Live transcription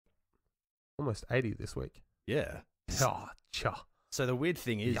almost 80 this week. Yeah. Oh, cha. So the weird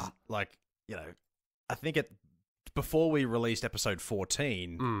thing is, like, you know, I think before we released episode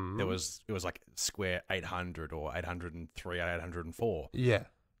 14, it was like square 800 or 803, 804. Yeah.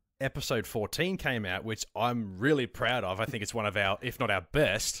 Episode 14 came out, which I'm really proud of. I think it's one of our, if not our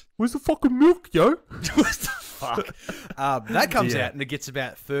best. Where's the fucking milk, yo? What the fuck? That comes out and it gets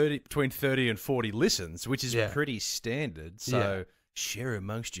about between 30 and 40 listens, which is pretty standard. So share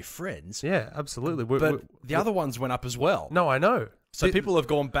amongst your friends. Yeah, absolutely. But the other ones went up as well. No, I know. So people have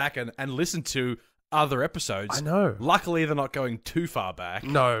gone back and listened to other episodes. I know. Luckily, they're not going too far back.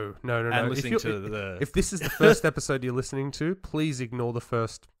 No. And listening to if this is the first episode you're listening to, please ignore the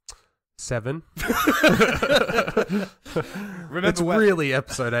first 7. Remember, it's really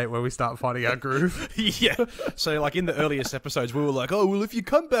episode 8 where we start finding our groove. Yeah. So, like in the earliest episodes, we were like, "Oh, well, if you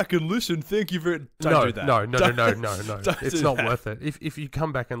come back and listen, thank you very." Don't do that. No. Don't It's do not that. worth it. If you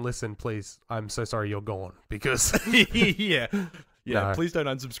come back and listen, please, I'm so sorry you're gone because Yeah. No. Please don't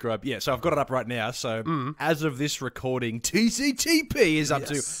unsubscribe. Yeah, so I've got it up right now. So as of this recording, TCTP is up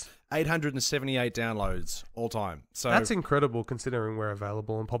to 878 downloads all time. So that's incredible considering we're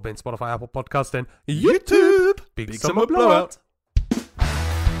available on Podbean, Spotify, Apple Podcast, and YouTube. Big Summer Blowout.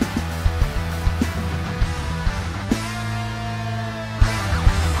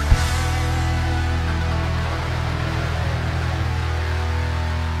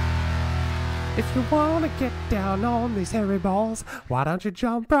 If you want to get down on these hairy balls, why don't you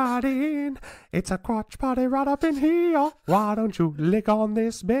jump right in? It's a crotch party right up in here. Why don't you lick on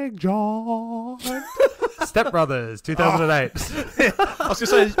this big joint? Step Brothers, 2008. I was going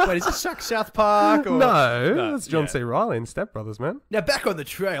to say, wait, is this South Park? Or... No, that's John C. Reilly and Step Brothers, man. Now, back on the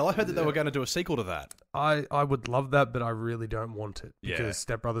trail, I heard that they were going to do a sequel to that. I would love that, but I really don't want it because Yeah.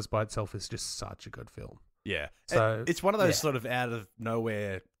 Step Brothers by itself is just such a good film. Yeah. So it's one of those sort of out of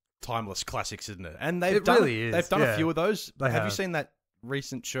nowhere timeless classics, isn't it? And they've really is, They've done a few of those. They have you have. seen that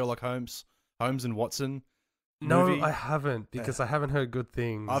recent Sherlock Holmes and Watson No, movie? I haven't because I haven't heard good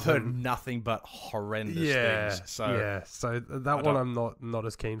things. I've heard nothing but horrendous things. So so that one I'm not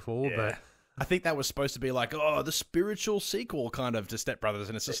as keen for, but I think that was supposed to be like, the spiritual sequel kind of to Step Brothers,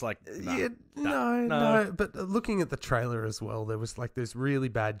 and it's just like, no. But looking at the trailer as well, there was like those really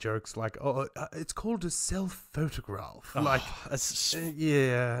bad jokes, like, it's called a self-photograph. Like,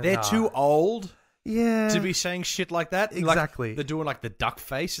 they're too old. Yeah, to be saying shit like that. Exactly. Like, they're doing like the duck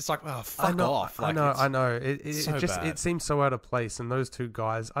face. It's like, fuck off. Like, I know. bad. It seems so out of place. And those two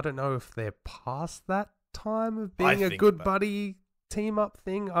guys, I don't know if they're past that time of being a think good that- buddy team up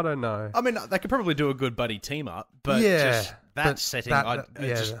thing. I don't know. I mean, they could probably do a good buddy team up, but just that but setting, that- I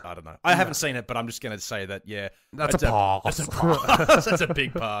don't know. I haven't seen it, but I'm just going to say that, that's a pass. That's a pass. That's a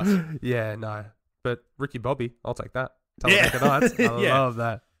big pass. Yeah, no. But Ricky Bobby, I'll take that. Yeah. Nights. I love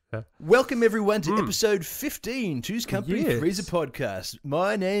that. Yeah. Welcome, everyone, to episode 15, Two's Company Freezer Podcast.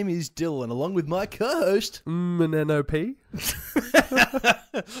 My name is Dylan, along with my co-host... an NOP? I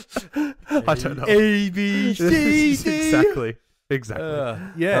don't know. A, B, C, D. Exactly.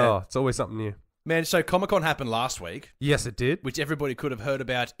 Yeah. Oh, it's always something new. Man, so Comic-Con happened last week. Yes, it did. Which everybody could have heard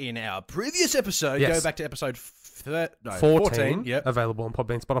about in our previous episode. Yes. Go back to episode 14. Yep. Available on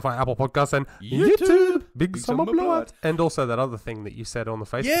Podbean, Spotify, Apple Podcasts, and YouTube. Big Summer Blowout. And also that other thing that you said on the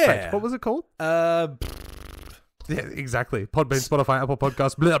Facebook page. What was it called? Yeah, exactly. Podbean, Spotify, Apple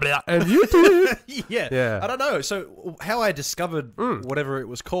Podcasts, blah, blah, and YouTube. Yeah. I don't know. So how I discovered whatever it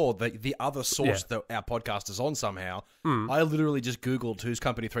was called, the other source that our podcast is on somehow, I literally just Googled Who's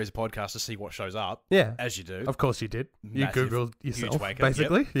Company Three's a Podcast to see what shows up. Yeah. As you do. Of course you did. You Massive, Googled yourself, huge wanker.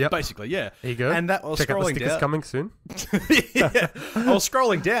 basically. Yep. Basically, yeah. There you go. And that I was Check out the scrolling stickers down. coming soon. I was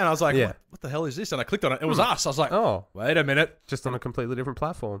scrolling down. I was like, what the hell is this? And I clicked on it. It was us. I was like, oh, wait a minute. Just on a completely different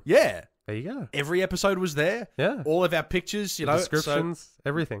platform. Yeah. There you go. Every episode was there. Yeah. All of our pictures, you know. Descriptions,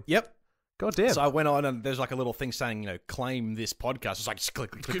 everything. Yep. God damn. So I went on and there's like a little thing saying, claim this podcast. It's like, just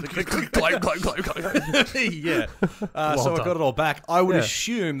click. Claim. Yeah. So I got it all back. I would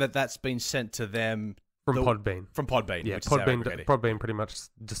assume that that's been sent to them. From Podbean. From Podbean. Yeah, which is Podbean pretty much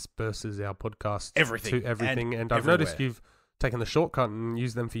disperses our podcast everything. to everything. And I've everywhere. noticed you've taken the shortcut and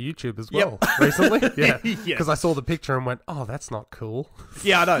used them for YouTube as well recently. Yeah. Because I saw the picture and went, oh, that's not cool.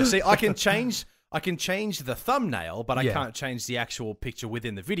 Yeah, I know. See, I can change the thumbnail, but I can't change the actual picture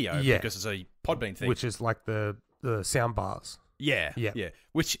within the video because it's a Podbean thing. Which is like the sound bars. Yeah.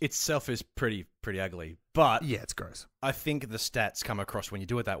 Which itself is pretty ugly. But yeah, it's gross. I think the stats come across when you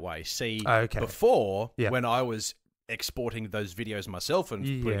do it that way. See, before, when I was exporting those videos myself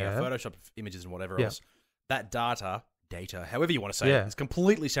and putting out Photoshop images and whatever else, that data data, however you want to say it. It's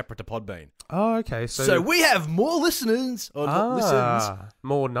completely separate to Podbean. Oh, okay. So we have more listeners, or listens.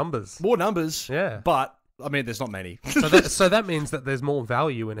 More numbers. More numbers. Yeah. But, I mean, there's not many. So that means that there's more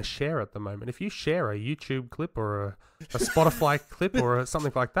value in a share at the moment. If you share a YouTube clip or a Spotify clip or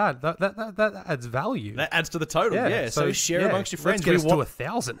something like that, that adds value. That adds to the total, yeah. So share amongst your friends. Let's get us to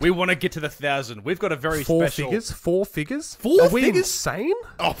 1,000. We want to get to the 1,000. We've got a very special... Four figures? Four Are figures? we insane?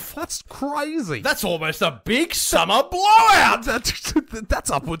 Oh, that's crazy. That's almost a big summer blowout.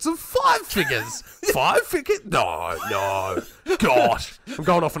 That's upwards of 5 figures. 5 figures? No. Gosh. I'm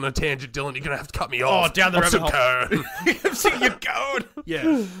going off on a tangent, Dylan. You're going to have to cut me off. Oh, down the rabbit hole. I'm seeing you going.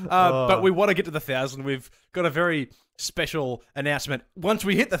 Yeah. But we want to get to the 1,000. We've got a very special announcement once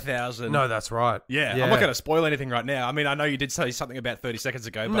we hit the 1,000. No, that's right. Yeah. I'm not going to spoil anything right now. I mean, I know you did say something about 30 seconds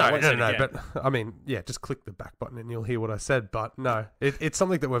ago, but I won't say it again. But I mean, yeah, just click the back button and you'll hear what I said. But no, it's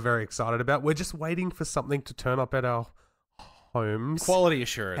something that we're very excited about. We're just waiting for something to turn up at our homes. Quality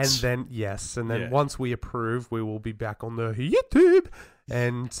assurance. And then once we approve, we will be back on the YouTube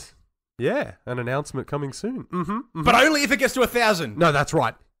and yeah, an announcement coming soon. But only if it gets to 1,000. No, that's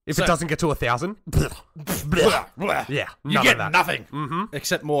right. If it doesn't get to 1,000, yeah, you get nothing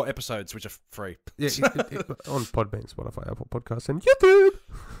except more episodes, which are free. Yeah, on Podbean, Spotify, Apple Podcasts, and YouTube.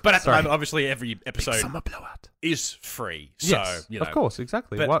 But at the moment, obviously, every episode summer blowout is free. So, yes, of course,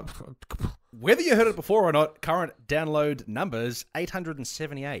 exactly. But whether you heard it before or not, current download numbers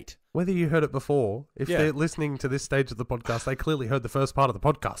 878. Whether you heard it before, if they're listening to this stage of the podcast, they clearly heard the first part of the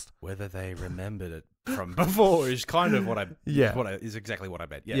podcast. Whether they remembered it from before is kind of what I is exactly what I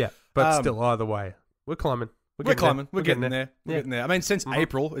meant. Yeah, but still, either way, we're climbing. We're climbing. We're getting there. We're getting there. I mean, since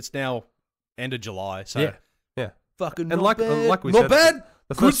April, it's now end of July. So yeah, fucking and not like we not said, bad.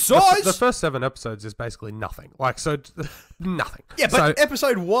 Good size. The first 7 episodes is basically nothing. Nothing. Yeah, but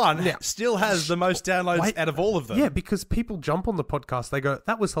episode 1 still has the most downloads out of all of them. Yeah, because people jump on the podcast, they go,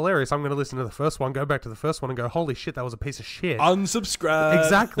 that was hilarious, I'm going to listen to the first one, go back to the first one and go, holy shit, that was a piece of shit. Unsubscribe.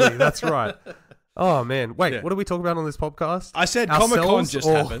 Exactly, that's right. Oh, man. Wait, what did we talk about on this podcast? I said Comic-Con just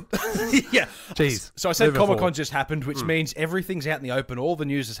happened. Yeah. Jeez. So I said Comic-Con just happened, which means everything's out in the open, all the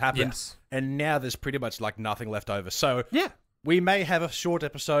news has happened, yes. And now there's pretty much like nothing left over. So yeah. We may have a short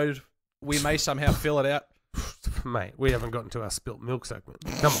episode. We may somehow fill it out. Mate, we haven't gotten to our spilt milk segment.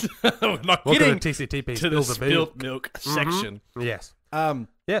 Come on. We're not getting to TCTP to the spilt milk section. Yes.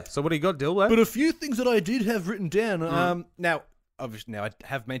 Yeah, so what do you got, Dilbo? But a few things that I did have written down. Now, obviously, I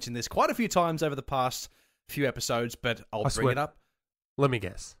have mentioned this quite a few times over the past few episodes, but I'll bring it up. Let me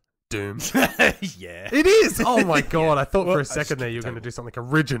guess. Doom. Yeah. It is! Oh my god, I thought for a second there you were going to do something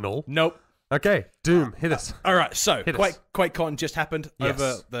original. Nope. Okay, Doom, hit us. All right, so Quakecon just happened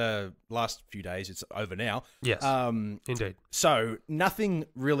over the last few days. It's over now. Yes, indeed. So nothing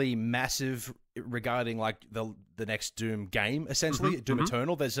really massive regarding like the next Doom game, essentially, Doom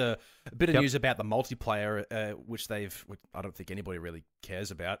Eternal. There's a bit of news about the multiplayer, which I don't think anybody really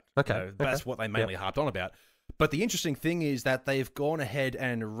cares about. Okay. That's what they mainly harped on about. But the interesting thing is that they've gone ahead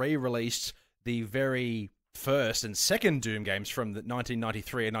and re-released the very first and second Doom games from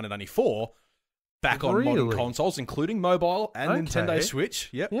 1993 and 1994 back on modern consoles, including mobile and Nintendo Switch.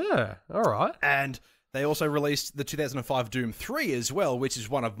 Yep. Yeah, all right. And they also released the 2005 Doom 3 as well, which is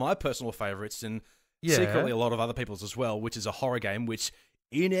one of my personal favorites and secretly a lot of other people's as well, which is a horror game, which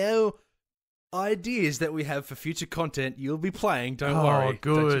in our ideas that we have for future content, you'll be playing. Don't worry. Oh,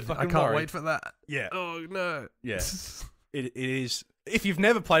 good. I can't wait for that. Yeah. Oh, no. Yeah. It is... If you've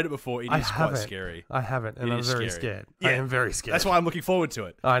never played it before, it is quite scary. I haven't, and I'm very scared. Yeah. I am very scared. That's why I'm looking forward to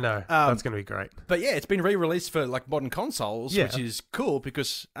it. I know. That's going to be great. But yeah, it's been re-released for like modern consoles, which is cool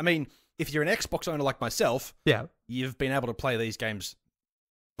because, I mean, if you're an Xbox owner like myself, you've been able to play these games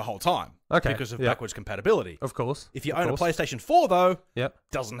the whole time because of backwards compatibility. Of course. If you own a PlayStation 4, though,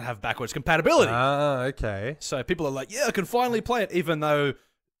 doesn't have backwards compatibility. Okay. So people are like, yeah, I can finally play it, even though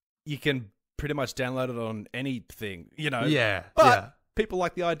you can pretty much download it on anything, you know. Yeah. But people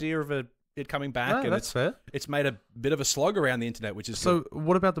like the idea of it coming back. No, and that's fair. It's made a bit of a slog around the internet, which is so. Good.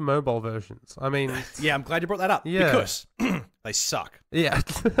 What about the mobile versions? I mean, yeah, I'm glad you brought that up because they suck. Yeah,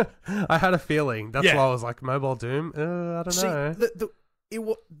 I had a feeling. That's why I was like, mobile Doom. I don't know.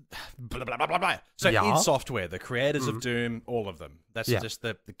 Blah, blah, blah, blah, blah. So id Software, the creators of Doom, all of them. That's just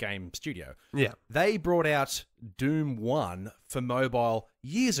the game studio. Yeah. They brought out Doom 1 for mobile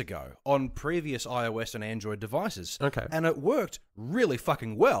years ago on previous iOS and Android devices. Okay. And it worked really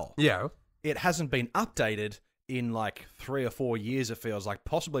fucking well. Yeah. It hasn't been updated in like 3 or 4 years, it feels like,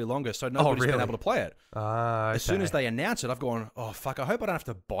 possibly longer, so nobody's been able to play it. Okay. As soon as they announce it, I've gone, oh, fuck, I hope I don't have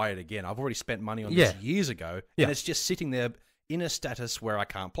to buy it again. I've already spent money on this years ago, and it's just sitting there in a status where I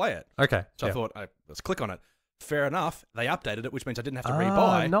can't play it. Okay. So I thought, let's click on it. fair enough. They updated it, which means I didn't have to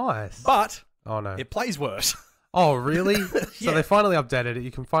rebuy. Nice. But oh no, it plays worse. Oh really? Yeah. So they finally updated it.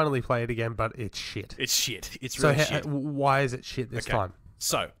 You can finally play it again, but it's shit. It's shit. It's so really shit. Why is it shit this time?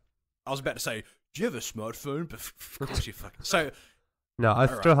 So I was about to say, do you have a smartphone? But of course you fucking. So. No, I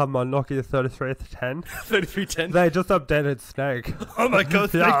still have my Nokia 3310. 3310? They just updated Snake. Oh my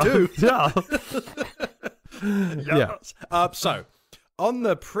god, yeah. they do. Yeah. So, on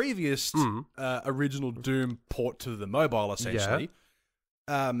the previous original Doom port to the mobile, essentially,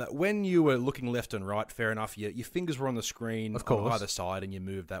 when you were looking left and right, fair enough, your fingers were on the screen on either side and you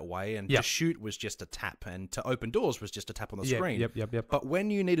moved that way, and to shoot was just a tap, and to open doors was just a tap on the screen. Yep. But when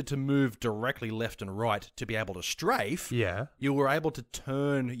you needed to move directly left and right to be able to strafe, you were able to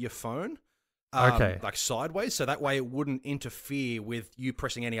turn your phone like sideways, so that way it wouldn't interfere with you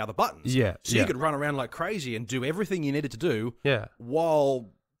pressing any other buttons. So you could run around like crazy and do everything you needed to do while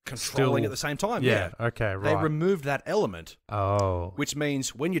controlling at the same time. Okay, right. They removed that element. Oh. Which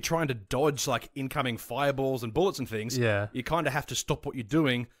means when you're trying to dodge like incoming fireballs and bullets and things, you kind of have to stop what you're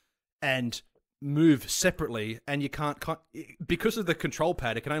doing and move separately, and you can't because of the control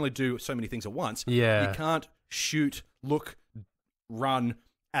pad, it can only do so many things at once. You can't shoot, look, run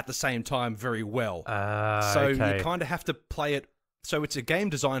at the same time very well. So you kind of have to play it. So it's a game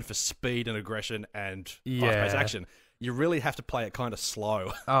designed for speed and aggression and fast-paced action. You really have to play it kind of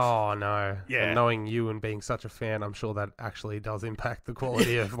slow. Oh no! Yeah. And knowing you and being such a fan, I'm sure that actually does impact the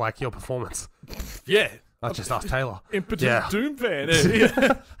quality of like your performance. Yeah. I just asked Taylor. Impotent Doom fan.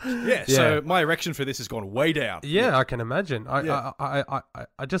 So my erection for this has gone way down. Yeah, I can imagine. I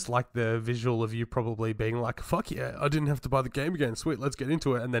just like the visual of you probably being like, "Fuck yeah, I didn't have to buy the game again. Sweet, let's get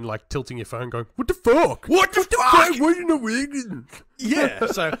into it." And then like tilting your phone, going, "What the fuck? What the fuck? Why you not?" Yeah.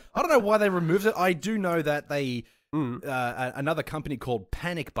 So I don't know why they removed it. I do know that they. Another company called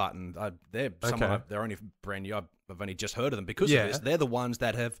Panic Button. They're only brand new. I've only just heard of them because of this. They're the ones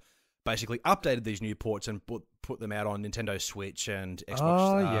that have basically updated these new ports and put them out on Nintendo Switch and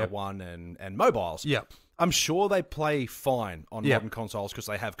Xbox One and mobiles. Yep. I'm sure they play fine on modern consoles because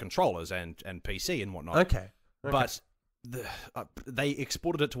they have controllers and PC and whatnot. Okay. But they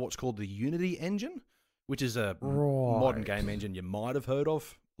exported it to what's called the Unity engine, which is a modern game engine you might have heard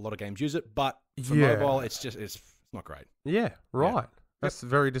of. A lot of games use it, but for mobile, it's not great. Yeah, right. That's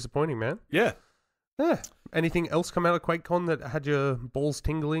very disappointing, man. Yeah. Anything else come out of QuakeCon that had your balls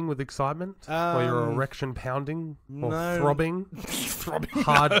tingling with excitement? Or your erection pounding? Or throbbing?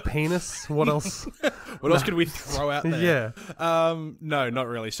 Hard penis? What else? What else could we throw out there? No, not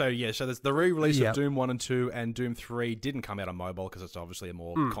really. So there's the re-release of Doom 1 and 2, and Doom 3 didn't come out on mobile because it's obviously a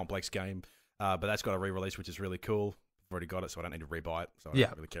more complex game. But that's got a re-release, which is really cool. I've already got it, so I don't need to rebuy it. So I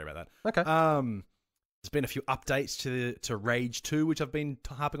don't really care about that. Okay. There's been a few updates to Rage 2, which I've been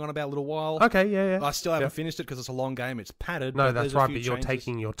harping on about a little while. Okay, I still haven't finished it because it's a long game. It's padded. No, but that's right, but you're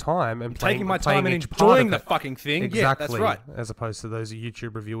taking your time and taking my time and enjoying the fucking thing. Exactly. Yeah, that's right. As opposed to those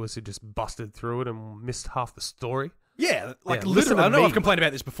YouTube reviewers who just busted through it and missed half the story. Yeah, literally. I know I've complained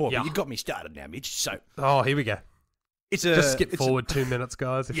about this before, but you got me started now, Mitch. So. Oh, here we go. Just skip forward 2 minutes,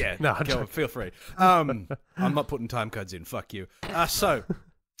 guys. Feel free. I'm not putting time codes in. Fuck you. So,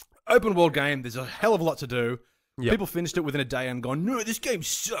 open world game. There's a hell of a lot to do. People finished it within a day and gone, no, this game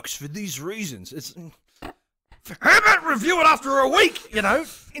sucks for these reasons. It's how about review it after a week?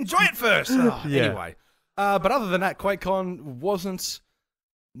 Enjoy it first. Anyway, but other than that, QuakeCon wasn't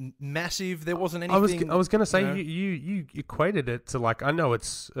massive. There wasn't anything. I was going to say you equated it to like, I know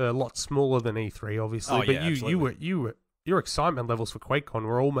it's a lot smaller than E3, obviously, but your excitement levels for QuakeCon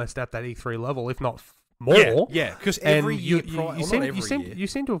were almost at that E3 level, if not more. Yeah, because every year, you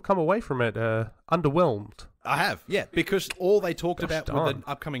seem to have come away from it underwhelmed. I have, because all they talked about with the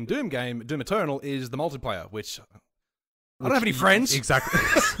upcoming Doom game, Doom Eternal, is the multiplayer, which I don't have any friends. Exactly.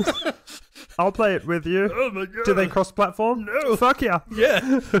 I'll play it with you. Oh my god! Do they cross-platform? No. Fuck yeah.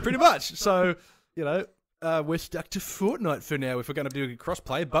 Yeah, pretty much. So we're stuck to Fortnite for now if we're going to do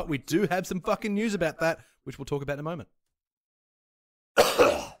crossplay, but we do have some fucking news about that, which we'll talk about in a moment.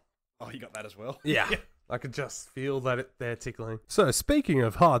 Oh, you got that as well? Yeah. I could just feel that they're tickling. So, speaking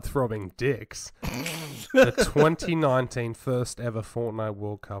of hard-throbbing dicks, the 2019 first ever Fortnite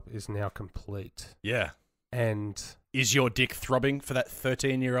World Cup is now complete. Yeah. And... is your dick throbbing for that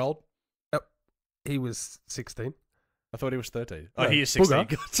 13-year-old? He was 16. I thought he was 13. No, he is 16.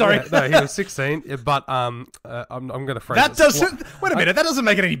 Sorry. Yeah, no, he was 16, but I'm going to phrase that doesn't... Wait a minute, that doesn't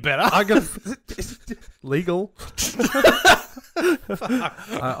make it any better. I'm going to... legal.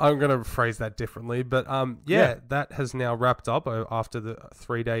 I'm going to phrase that differently, but that has now wrapped up after the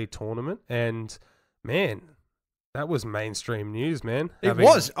 3-day tournament, and man, That was mainstream news, man. It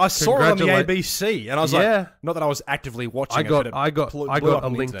was. I saw it on the ABC, and I was like, not that I was actively watching I got a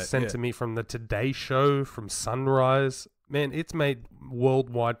link sent to me from the Today Show, from Sunrise. Man, it's made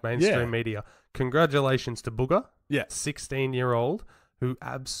worldwide mainstream media. Congratulations to Booger, 16-year-old, who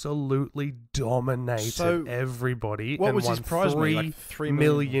absolutely dominated everybody and won $3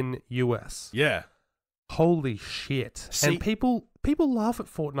 million US. Yeah. Holy shit. And people laugh at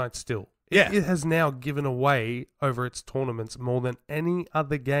Fortnite still. Yeah. It has now given away over its tournaments more than any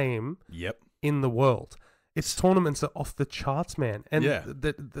other game in the world. Its tournaments are off the charts, man. And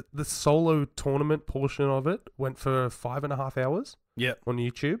the solo tournament portion of it went for 5.5 hours on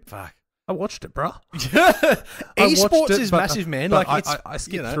YouTube. Fuck. I watched it, bro. Esports is massive, man. Like I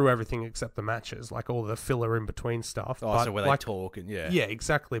skipped through everything except the matches, like all the filler in between stuff. Oh, so where they talk and Yeah,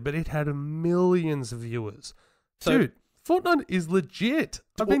 exactly. But it had millions of viewers. Dude, Fortnite is legit.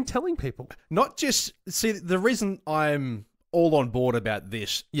 I've been telling people. Not just... See, the reason I'm all on board about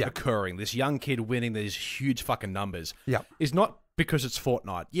this occurring, this young kid winning these huge fucking numbers, is not because it's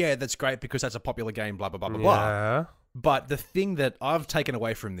Fortnite. Yeah, that's great because that's a popular game, blah, blah, blah, blah, blah. But the thing that I've taken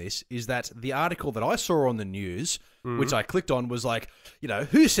away from this is that the article that I saw on the news, which I clicked on, was like,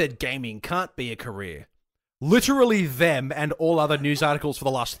 who said gaming can't be a career? Literally them and all other news articles for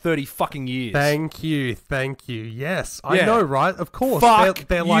the last 30 fucking years. Thank you. Yes. I know, right? Of course. Fuck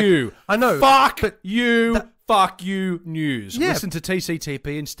they're you. Like, I know. Fuck you. Fuck you news. Yeah. Listen to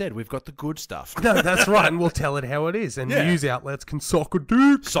TCTP instead. We've got the good stuff. No, that's right. And we'll tell it how it is. And news outlets can sock a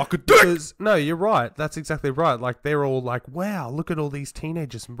dick. Sock a dick. No, you're right. That's exactly right. Like, they're all like, wow, look at all these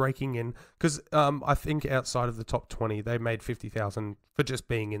teenagers breaking in. Because I think outside of the top 20, they made $50,000 for just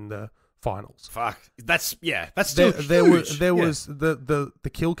being in the finals. Fuck. That's still huge. There was the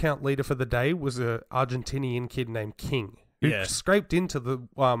kill count leader for the day was a Argentinian kid named King, who scraped into the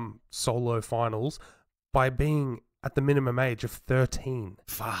solo finals by being at the minimum age of 13.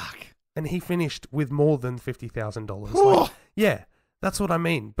 Fuck. And he finished with more than $50,000. Like, yeah, that's what I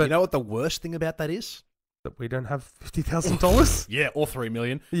mean. But you know what the worst thing about that is? That we don't have $50,000? Yeah, or $3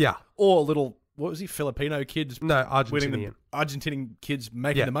 million. Yeah. Or little, what was he, Filipino kids? No, Argentinian. Argentinian kids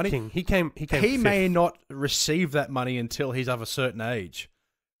making the money. King. He came He fifth. may not receive that money until he's of a certain age.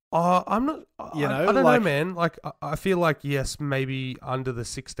 I'm not. I don't know, man. Like, I feel like yes, maybe under the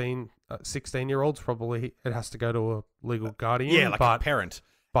 16-year-olds, probably it has to go to a legal guardian. Yeah, like a parent.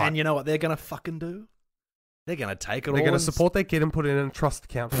 And you know what they're gonna fucking do? They're gonna take it all. They're gonna support their kid and put it in a trust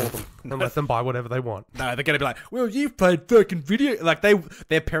account for them and let them buy whatever they want. No, they're gonna be like, well, you've played fucking video. Like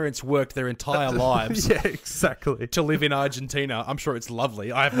their parents worked their entire lives. Yeah, exactly. To live in Argentina. I'm sure it's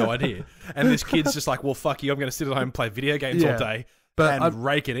lovely. I have no idea. And this kid's just like, well, fuck you. I'm gonna sit at home and play video games all day. And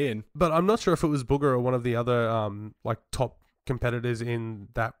rake it in. But I'm not sure if it was Booger or one of the other like top competitors in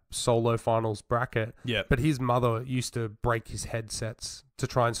that solo finals bracket. Yeah. But his mother used to break his headsets to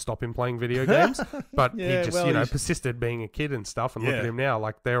try and stop him playing video games. But he just, persisted being a kid and stuff. And look at him now.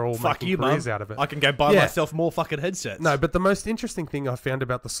 Like, they're all making careers out of it. I can go buy myself more fucking headsets. No, but the most interesting thing I found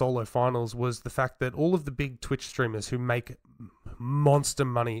about the solo finals was the fact that all of the big Twitch streamers who make monster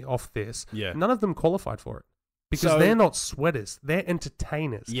money off this, none of them qualified for it. Because they're not sweaters. They're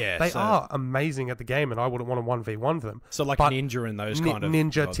entertainers. Yeah, they are amazing at the game, and I wouldn't want to 1v1 them. So like Ninja and those kind of...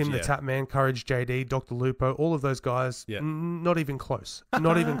 Ninja, Tim the Tap Man, Courage JD, Dr. Lupo, all of those guys, not even close.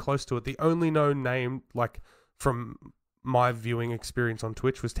 Not even close to it. The only known name, like, from my viewing experience on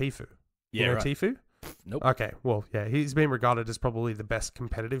Twitch was Tfue. You know Tfue? Nope. Okay, well, yeah, he's been regarded as probably the best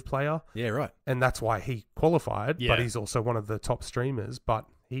competitive player. Yeah, right. And that's why he qualified, but he's also one of the top streamers, but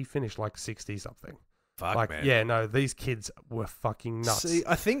he finished like 60-something. Fuck, like, man. Yeah, no, these kids were fucking nuts. See,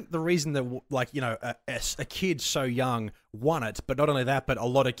 I think the reason that, like, a kid so young won it, but not only that, but a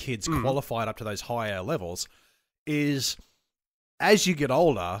lot of kids qualified up to those higher levels, is as you get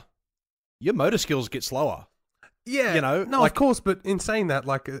older, your motor skills get slower. Yeah, no, of course, but in saying that,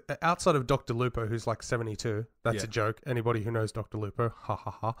 like, outside of Dr. Lupo, who's like 72, that's a joke. Anybody who knows Dr. Lupo, ha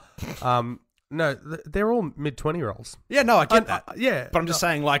ha ha. No, they're all mid-20-year-olds. Yeah, no, I get that. Yeah. But I'm just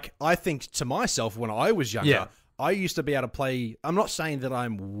saying, like, I think to myself, when I was younger, I used to be able to play... I'm not saying that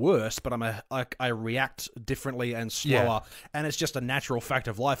I'm worse, but I react differently and slower. Yeah. And it's just a natural fact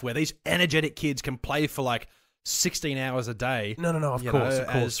of life where these energetic kids can play for, like, 16 hours a day. No, of course.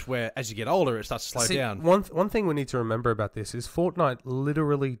 As you get older, it starts to slow down. One thing we need to remember about this is Fortnite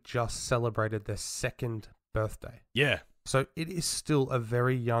literally just celebrated their 2nd birthday. Yeah. So it is still a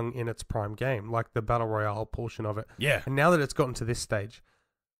very young in its prime game, like the Battle Royale portion of it. Yeah. And now that it's gotten to this stage,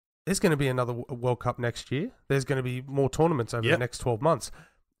 there's going to be another World Cup next year. There's going to be more tournaments over the next 12 months.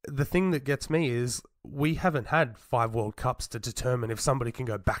 The thing that gets me is we haven't had 5 World Cups to determine if somebody can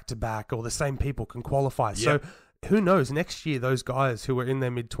go back to back or the same people can qualify. So who knows? Next year, those guys who were in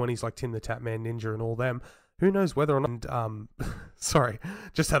their mid-20s, like Tim the Tatman Ninja and all them, who knows whether or not... sorry,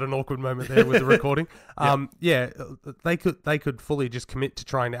 just had an awkward moment there with the recording. Yeah, they could fully just commit to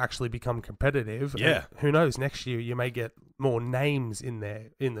trying to actually become competitive. Yeah. And who knows? Next year, you may get more names in there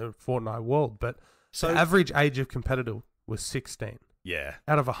in the Fortnite world. But the average age of competitor was 16. Yeah.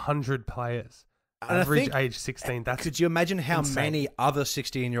 Out of 100 players. And average age 16. That's could you imagine how insane. many other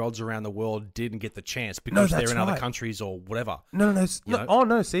 16-year-olds around the world didn't get the chance because they're in other countries or whatever? No. Oh,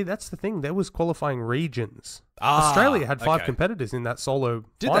 no. See, that's the thing. There was qualifying regions. Australia had 5 competitors in that solo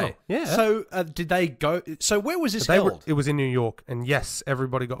final. They? Yeah. So did they go... So where was this held? It was in New York. And yes,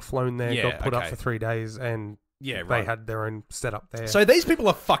 everybody got flown there, got put up for 3 days, and they had their own setup there. So these people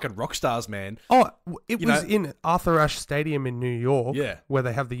are fucking rock stars, man. Oh, it was in Arthur Ashe Stadium in New York, Yeah. where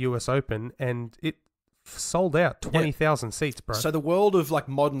they have the US Open, and it sold out 20,000 seats, bro. So the world of like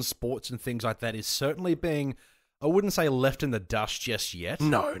modern sports and things like that is certainly being, I wouldn't say left in the dust just yet.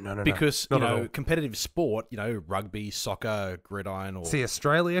 No. Because, Not at all. competitive sport, rugby, soccer, gridiron, or... See,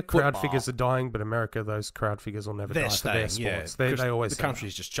 Australia, crowd football. figures are dying, but America, those crowd figures will never die for their sports. They always the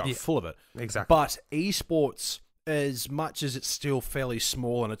country's just chock full of it. Exactly. But esports, as much as it's still fairly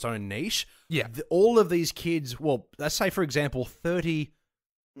small in its own niche, all of these kids, well, let's say, for example, 35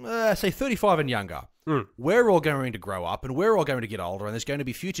 and younger, we're all going to grow up and we're all going to get older, and there's going to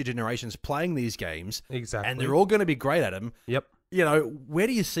be future generations playing these games. Exactly. And they're all going to be great at them. Yep. Where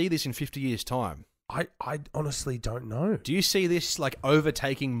do you see this in 50 years' time? I honestly don't know. Do you see this like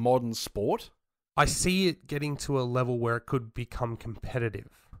overtaking modern sport? I see it getting to a level where it could become competitive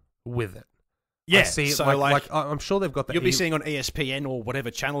with it. Yeah, I see it so like I'm sure they've got the... You'll be seeing on ESPN or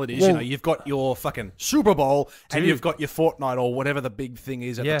whatever channel it is, you've got your fucking Super Bowl and you've got your Fortnite or whatever the big thing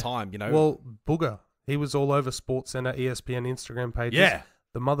is at the time, Well, Booger, he was all over SportsCenter, ESPN, Instagram pages. Yeah.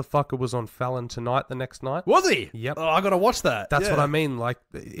 The motherfucker was on Fallon Tonight the next night. Was he? Yep. Oh, I got to watch that. That's what I mean. Like,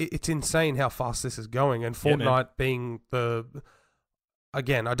 it's insane how fast this is going. And Fortnite being the...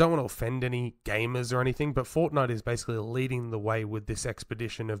 Again, I don't want to offend any gamers or anything, but Fortnite is basically leading the way with this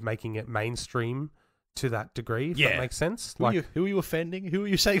expedition of making it mainstream to that degree, if that makes sense. Who are you offending? Who are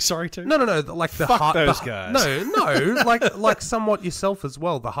you saying sorry to? No. Like the Fuck those guys. No. like somewhat yourself as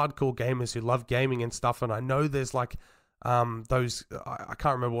well. The hardcore gamers who love gaming and stuff. And I know there's like those, I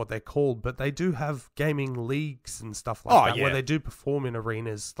can't remember what they're called, but they do have gaming leagues and stuff like that where they do perform in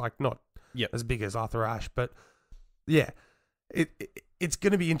arenas, like not as big as Arthur Ashe, but yeah, it's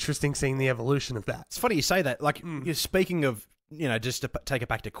going to be interesting seeing the evolution of that. It's funny you say that. Like, you're speaking of, just to take it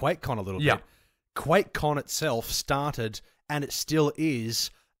back to Quakecon a little bit. Quakecon itself started, and it still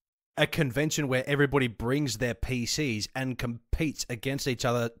is, a convention where everybody brings their PCs and competes against each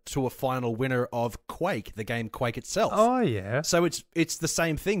other to a final winner of Quake, the game Quake itself. Oh, yeah. So it's the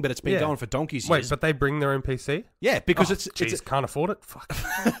same thing, but it's been going for donkey's years. Wait, but they bring their own PC? Yeah, because it's can't afford it. Fuck.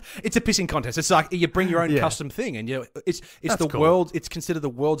 It's a pissing contest. It's like you bring your own custom thing, and it's the world. It's considered the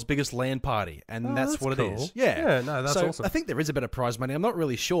world's biggest LAN party, and that's what it is. Yeah, no, that's so awesome. I think there is a bit of prize money. I'm not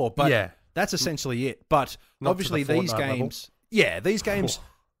really sure, but that's essentially it. But obviously, these games, these games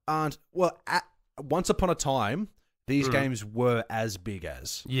aren't once upon a time. These games were as big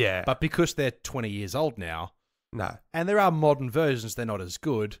as but because they're 20 years old now. No. And there are modern versions, they're not as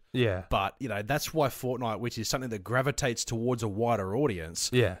good. Yeah. But, that's why Fortnite, which is something that gravitates towards a wider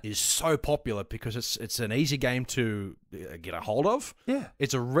audience, is so popular because it's an easy game to get a hold of. Yeah.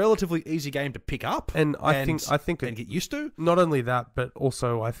 It's a relatively easy game to pick up. And I think and get used to. Not only that, but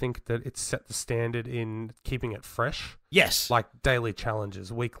also I think that it's set the standard in keeping it fresh. Yes. Like daily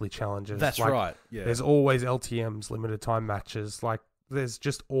challenges, weekly challenges. That's right. Yeah. There's always LTMs, limited time matches, like there's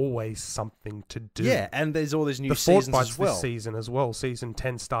just always something to do. Yeah, and there's all these new seasons as well. This season as well. Season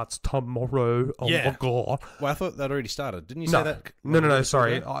 10 starts tomorrow. Oh my god. Well, I thought that already started. Didn't you say that? No,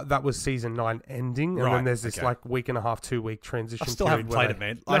 sorry. That was season 9 ending, and then there's this like week and a half, 2-week transition period. I still haven't played it,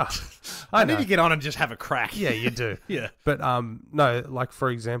 man. I need to get on and just have a crack. Yeah, you do. Yeah. But no, like for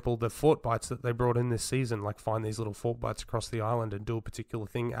example, the fort bites that they brought in this season, like find these little fort bites across the island and do a particular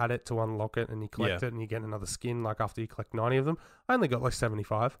thing, add it to unlock it, and you collect it, and you get another skin. Like after you collect 90 of them, I only got like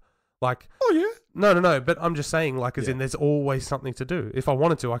 75. Like, oh yeah, no, but I'm just saying, like, as in, there's always something to do. If I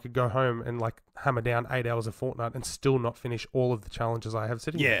wanted to, I could go home and like hammer down 8 hours of Fortnite and still not finish all of the challenges I have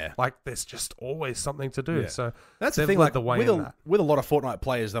sitting. Yeah, like there's just always something to do. Yeah. So that's the thing. Like with a lot of Fortnite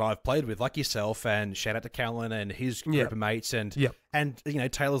players that I've played with, like yourself, and shout out to Callan and his group of mates, and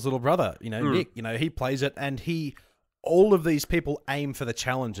Taylor's little brother, Nick, he plays it, and all of these people aim for the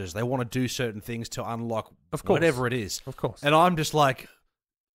challenges. They want to do certain things to unlock whatever it is. Of course. And I'm just like,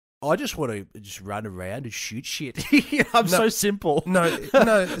 I just want to just run around and shoot shit. I'm so simple. No.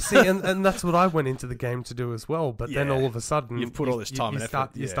 See, and that's what I went into the game to do as well. But then all of a sudden, you've put all this time and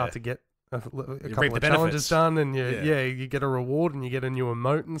effort. You start to get a reap couple the of challenges benefits. done, and you get a reward, and you get a new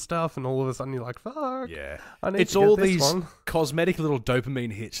emote and stuff, and all of a sudden you're like, fuck. Yeah, I need it's to get all this these one. cosmetic little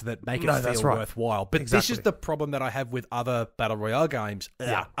dopamine hits that make it feel worthwhile. But this is the problem that I have with other battle royale games.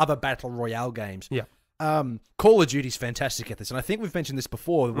 Yeah. Other battle royale games. Yeah. Call of Duty's fantastic at this, and I think we've mentioned this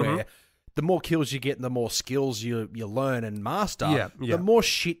before, where the more kills you get and the more skills you learn and master, the more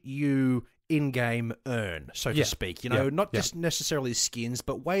shit you in-game earn, so to speak. You know, not just necessarily skins,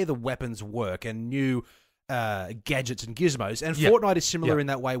 but way the weapons work and new gadgets and gizmos. And Fortnite is similar in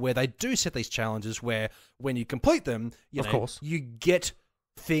that way, where they do set these challenges where when you complete them, you get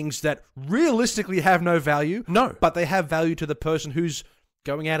things that realistically have no value. No. But they have value to the person who's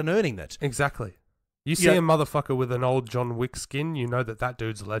going out and earning that. Exactly. You see a motherfucker with an old John Wick skin, you know that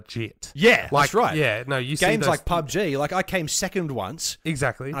dude's legit. Yeah, like, that's right. Yeah, no, you see games like PUBG, like I came second once.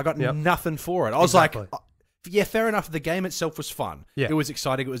 Exactly. I got nothing for it. I was like, yeah, fair enough. The game itself was fun. Yeah. It was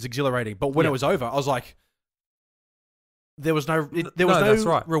exciting. It was exhilarating. But when it was over, I was like, there was no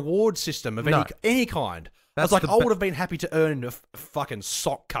reward system of any kind. I was like, I would have been happy to earn a fucking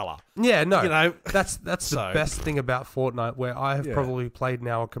sock color. Yeah, no. You know? That's the best thing about Fortnite, where I have probably played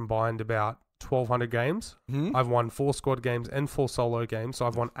now a combined about 1,200 games. I've won 4 squad games and 4 solo games, so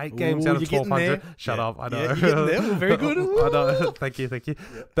I've won 8 games out of 1,200. Shut up, I know. Yeah, you're getting there. Well, very good. I know. Thank you. Yeah.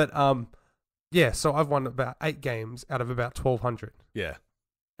 But so I've won about 8 games out of about 1,200. Yeah.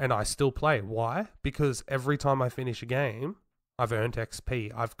 And I still play. Why? Because every time I finish a game, I've earned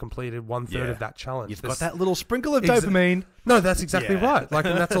XP. I've completed 1/3 of that challenge. You've got that little sprinkle of dopamine. No, that's exactly right. Like,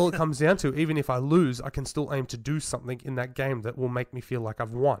 and that's all it comes down to. Even if I lose, I can still aim to do something in that game that will make me feel like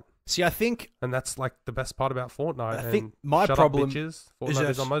I've won. See, I think, and that's like the best part about Fortnite. I think my problem is Fortnite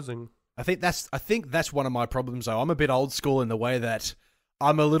is amazing. I think that's one of my problems. Though I'm a bit old school in the way that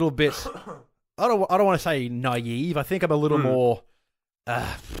I'm a little bit. I don't want to say naive. I think I'm a little more.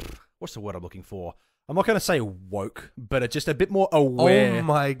 What's the word I'm looking for? I'm not going to say woke, but just a bit more aware. Oh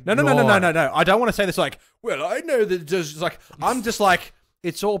my god! No! I don't want to say this like. Well, I know that there's like. I'm just like.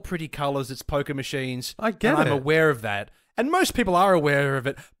 It's all pretty colors. It's poker machines. I get it. I'm aware of that. And most people are aware of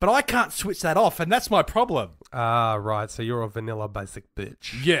it, but I can't switch that off, and that's my problem. Ah, right. So you're a vanilla basic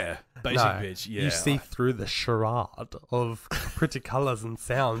bitch. Yeah, bitch, yeah. You see through the charade of pretty colours and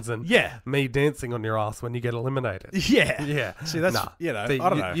sounds and me dancing on your ass when you get eliminated. Yeah. Yeah. See, that's, I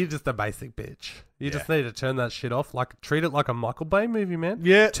don't know. You're just a basic bitch. You just need to turn that shit off. Like, treat it like a Michael Bay movie, man.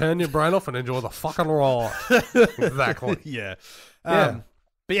 Yeah. Turn your brain off and enjoy the fucking ride. Exactly. Yeah.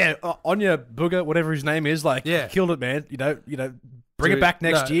 But yeah, Anya Booger, whatever his name is, like, killed it, man. You know, bring it back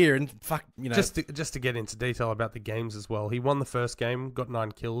next year and fuck, you know. Just to get into detail about the games as well. He won the first game, got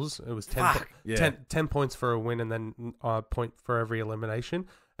 9 kills. It was 10 points for a win, and then a point for every elimination.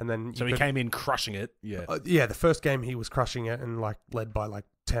 And then he came in crushing it. Yeah, the first game he was crushing it and like led by like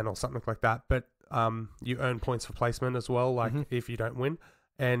 10 or something like that. But you earn points for placement as well, like if you don't win.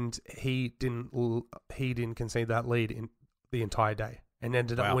 And he didn't concede that lead in the entire day. And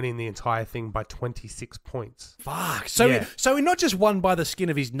ended up winning the entire thing by 26 points. Fuck. So he not just won by the skin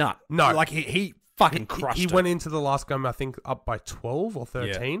of his nut. No. Like he fucking crushed it. He went into the last game, I think, up by 12 or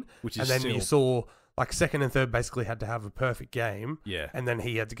 13. Which is and then you saw, like, second and third basically had to have a perfect game. Yeah. And then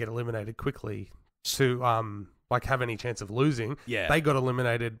he had to get eliminated quickly to, like, have any chance of losing. Yeah. They got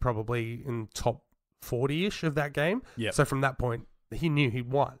eliminated probably in top 40-ish of that game. Yeah. So from that point, he knew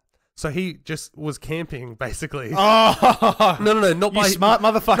he'd won. So he just was camping, basically. Oh! No, not by... smart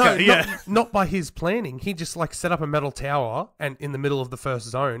motherfucker, not by his planning. He just, like, set up a metal tower and in the middle of the first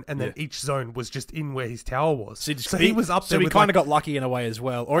zone, and then each zone was just in where his tower was. So he was up there. So he kind of got lucky in a way as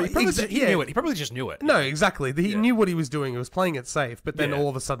well. Or he probably knew it. He probably just knew it. No, exactly. He knew what he was doing. He was playing it safe, but then all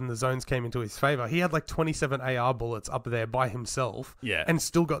of a sudden the zones came into his favor. He had, like, 27 AR bullets up there by himself and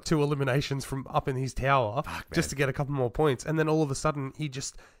still got 2 eliminations from up in his tower just to get a couple more points. And then all of a sudden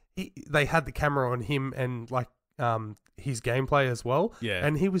they had the camera on him and like his gameplay as well. Yeah.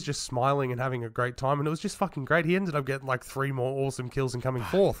 And he was just smiling and having a great time, and it was just fucking great. He ended up getting like 3 more awesome kills and coming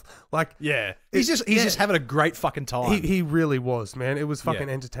fourth. Like, he's just having a great fucking time. He really was, man. It was fucking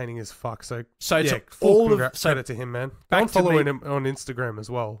entertaining as fuck. So credit to him, man. Go and follow him on Instagram as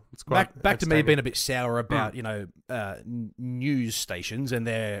well. It's quite back to me being a bit sour about news stations and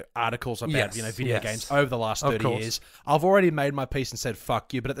their articles about video games over the last 30 years. I've already made my peace and said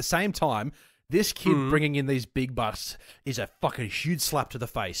fuck you, but at the same time, This kid bringing in these big bucks is a fucking huge slap to the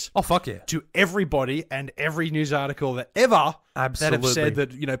face. Oh, fuck yeah. To everybody and every news article that ever Absolutely. that have said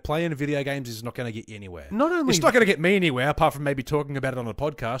that, you know, playing video games is not going to get you anywhere. Not only it's not going to get me anywhere, apart from maybe talking about it on a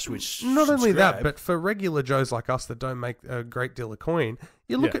podcast, which not only subscribe. that, but for regular Joes like us that don't make a great deal of coin,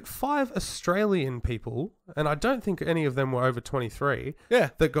 you look at 5 Australian people, and I don't think any of them were over 23,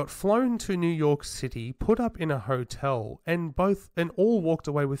 that got flown to New York City, put up in a hotel, and all walked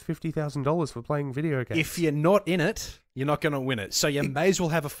away with $50,000 for playing video games. If you're not in it, you're not going to win it. So you may as well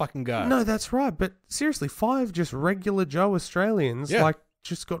have a fucking go. No, that's right. But seriously, 5 just regular Joe Australians,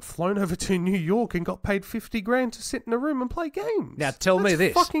 just got flown over to New York and got paid $50,000 to sit in a room and play games. Now tell me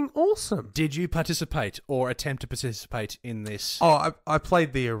this. Fucking awesome. Did you participate or attempt to participate in this? Oh, I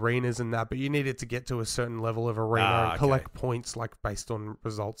played the arenas and that, but you needed to get to a certain level of arena and collect points like based on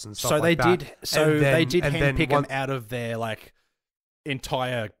results and stuff like that. They did handpick them out of their like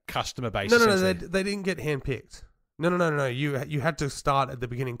entire customer base. No, they didn't get handpicked. No. You had to start at the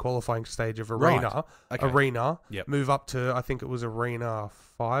beginning qualifying stage of arena. Right. Okay. Arena. Yep. Move up to, I think it was arena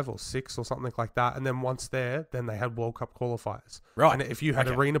 5 or 6 or something like that. And then once there, then they had World Cup qualifiers. Right. And if you had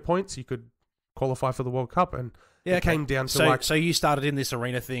arena points, you could qualify for the World Cup. And it came down to so you started in this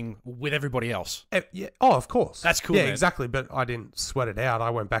arena thing with everybody else. Yeah. Oh, of course. That's cool. Yeah, man. exactly. But I didn't sweat it out.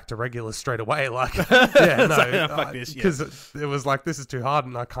 I went back to regulars straight away. Like, fuck this. Because it was like, this is too hard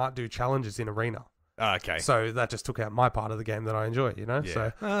and I can't do challenges in arena. Okay. So that just took out my part of the game that I enjoy, you know? Yeah.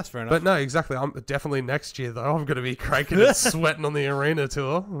 So that's fair enough. But no, exactly. I'm definitely next year, though. I'm going to be cranking and sweating on the arena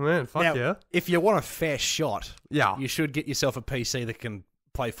tour. Man, fuck now, yeah. If you want a fair shot, you should get yourself a PC that can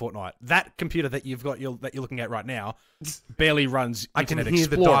play Fortnite. That computer that you've got, that you're looking at right now, barely runs Internet I can hear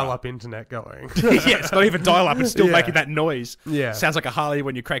Explorer. the dial-up internet going. Yeah, it's not even dial-up. It's still making that noise. Yeah. Sounds like a Harley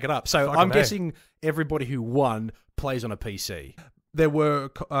when you crank it up. So I'm guessing everybody who won plays on a PC. There were,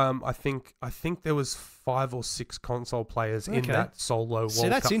 I think there was 5 or 6 console players in that solo World Cup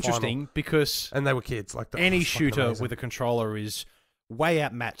that's interesting final. Because and they were kids. Like any shooter with a controller is way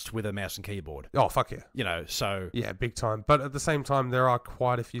outmatched with a mouse and keyboard. Oh fuck yeah! You know, so yeah, big time. But at the same time, there are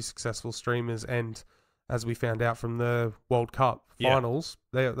quite a few successful streamers, and as we found out from the World Cup finals,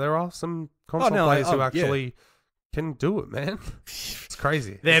 there are some console players who actually can do it. Man, it's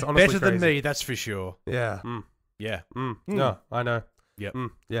crazy. They're better than me, that's for sure. Yeah. Yeah. No, I know. Yep.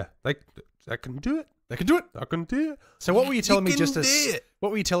 Yeah. They can do it. They can do it. I can do it. So what were you telling me just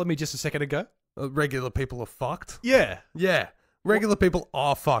a second ago? Regular people are fucked. Yeah. Yeah. Regular people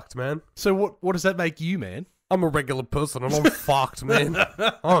are fucked, man. So what does that make you, man? I'm a regular person and I'm fucked, man.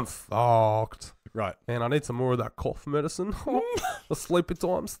 I'm fucked. Right. Man, I need some more of that cough medicine. The sleepy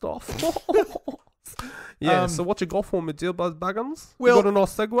time stuff. Yeah, so what you got for me, dear Buzz Baggins? Well, you got a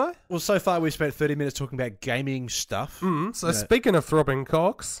nice segue? Well, so far we've spent 30 minutes talking about gaming stuff. So speaking of throbbing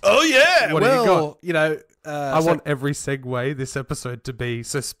cocks... Oh, yeah! What have you got? You know... I want every segue this episode to be,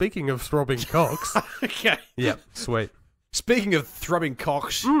 so speaking of throbbing cocks... Okay. Yep, sweet. Speaking of throbbing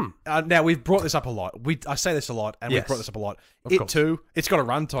cocks, now we've brought this up a lot. I say this a lot, and we've brought this up a lot. It's got a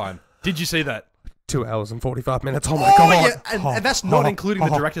runtime. Did you see that? 2 hours and 45 minutes. Oh, my God. Yeah. And that's not including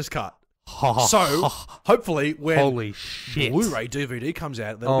the director's cut. So, hopefully, when Holy shit. Blu-ray DVD comes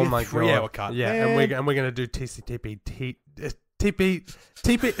out, there'll be a 3-hour cut. Yeah, and we're going to do TCTP...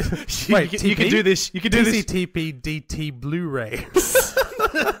 Wait, you can do this. You can do this. TCTP DT Blu-ray.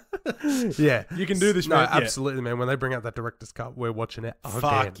 Yeah. You can do this, man. No, absolutely, man. When they bring out that director's cut, we're watching it again.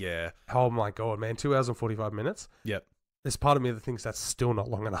 Fuck yeah. Oh, my God, man. 2 hours and 45 minutes. Yep. There's part of me that thinks that's still not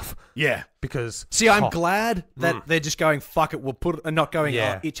long enough. Yeah. Because... See, I'm glad that they're just going, fuck it, we'll put it... And not going,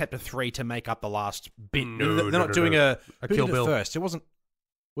 it's chapter 3 to make up the last bit. No, they're not doing a Kill Bill. First. It wasn't...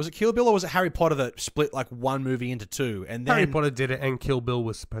 Was it Kill Bill or was it Harry Potter that split like one movie into 2? And then Harry Potter did it and Kill Bill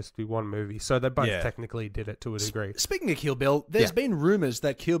was supposed to be one movie. So they both technically did it to a degree. Speaking of Kill Bill, there's been rumors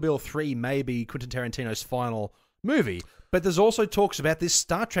that Kill Bill 3 may be Quentin Tarantino's final movie. But there's also talks about this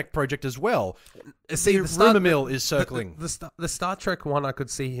Star Trek project as well. See, the rumor mill is circling. The Star Trek one I could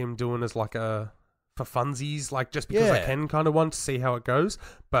see him doing as like a... For funsies, like just because I can kind of want to see how it goes.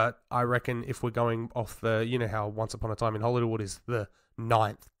 But I reckon if we're going off the... You know how Once Upon a Time in Hollywood is the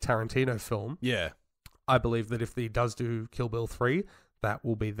 9th Tarantino film. Yeah. I believe that if he does do Kill Bill 3, that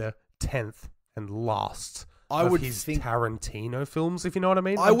will be the 10th and last of his Tarantino films, if you know what I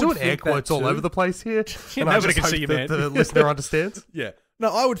mean. I'm doing air quotes all over the place here. And nobody can see you, man. The listener understands. Yeah. No,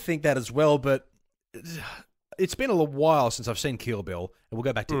 I would think that as well, but it's been a little while since I've seen Kill Bill, and we'll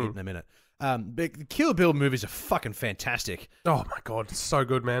go back to it in a minute. But the Kill Bill movies are fucking fantastic. Oh my God, it's so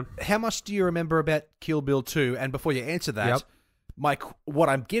good, man. How much do you remember about Kill Bill 2? And before you answer that, Mike, what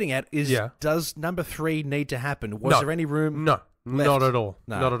I'm getting at is, does number 3 need to happen? Was there any room? No. Not at all.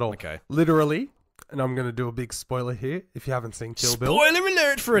 No, Not at all. okay. Literally, and I'm going to do a big spoiler here if you haven't seen Kill Bill. Spoiler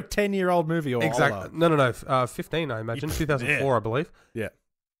alert for a 10-year-old movie or Exactly. older. No. 15, I imagine. 2004, I believe. Yeah.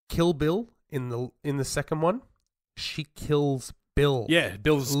 Kill Bill in the second one, she kills Bill. Yeah,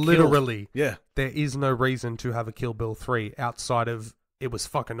 Bill's literally. killed. Yeah. There is no reason to have a Kill Bill 3 outside of it was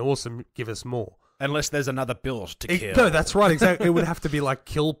fucking awesome, give us more. Unless there's another Bill to kill. No, that's right. Exactly. It would have to be like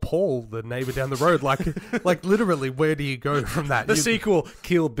Kill Paul, the neighbor down the road. Like literally, where do you go from that? The sequel,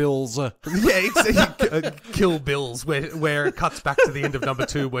 Kill Bills. Yeah, it's Kill Bills, where it cuts back to the end of number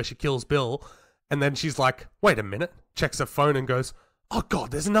 2, where she kills Bill, and then she's like, "Wait a minute," checks her phone and goes, "Oh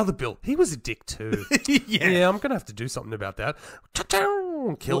God, there's another Bill. He was a dick too." Yeah, I'm gonna have to do something about that.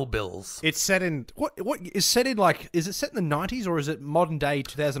 Kill Bills. It's set in what is set in like? Is it set in the 90s or is it modern day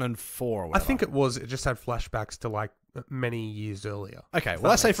 2004 or whatever? I think it was. It just had flashbacks to like many years earlier. Okay, well,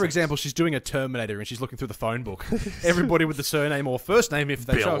 let's say for example she's doing a Terminator and she's looking through the phone book. Everybody with the surname or first name, if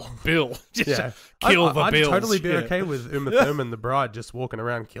they Bill. show Bill, just Yeah, kill the I'd Bills. totally be okay with Uma Thurman, the bride, just walking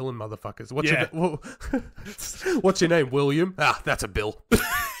around killing motherfuckers. What's your name, William? Ah, that's a Bill.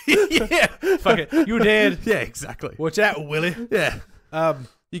 Yeah, fuck it, you're dead. Yeah, exactly. Watch out, Willie. Yeah.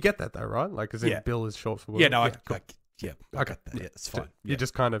 You get that though, right? Like, as in Bill is short for Will. Yeah, no, cool. I got that. Yeah, it's fine. You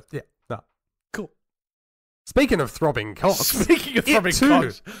just kind of, no. Cool. Speaking of throbbing cocks. Speaking of throbbing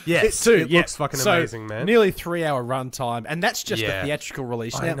cocks. Yes, it looks fucking amazing, man. Nearly 3-hour runtime, and that's just the theatrical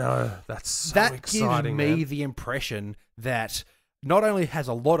release. I know, that's so exciting, gives me the impression that not only has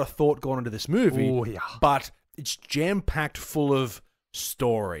a lot of thought gone into this movie, but it's jam-packed full of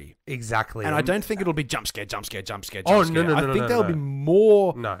story. Exactly. And I don't think it'll be jump scare, jump scare, jump scare, Oh, jump scare. no, I think there'll be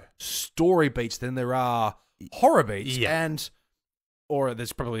more No. story beats than there are horror beats. Yeah. Or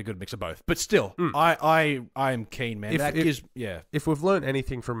there's probably a good mix of both. But still, I'm keen, man. If we've learned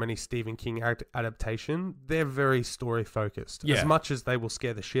anything from any Stephen King adaptation, they're very story focused. Yeah. As much as they will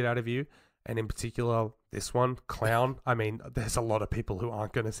scare the shit out of you, and in particular this one, Clown. I mean, there's a lot of people who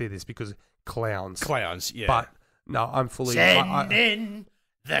aren't going to see this because clowns. Clowns, yeah. But no, I'm fully. Send in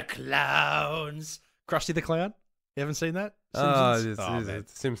the clowns. Krusty the Clown. You haven't seen that?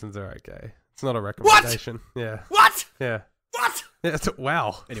 Simpsons? Simpsons are okay. It's not a recommendation. What? Yeah. What? Yeah. What? Yeah,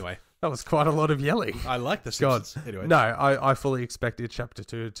 wow. Anyway. That was quite a lot of yelling. I like the Simpsons. God. Anyway. No, I fully expected Chapter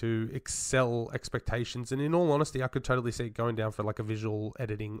 2 to excel expectations. And in all honesty, I could totally see it going down for like a visual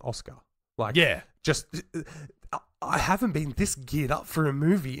editing Oscar. Like, just... I haven't been this geared up for a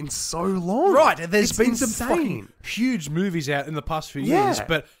movie in so long. Right, and there's been insane. some fucking huge movies out in the past few years.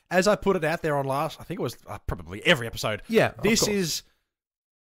 But as I put it out there on I think it was probably every episode. Yeah, this is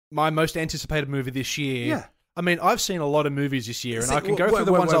my most anticipated movie this year. Yeah. I mean, I've seen a lot of movies this year, and I can go through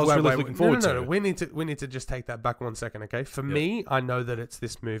the ones I was really looking forward to. No, we need to just take that back 1 second, okay? For me, I know that it's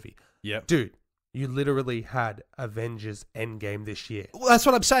this movie. Yeah, dude, you literally had Avengers Endgame this year. Well, that's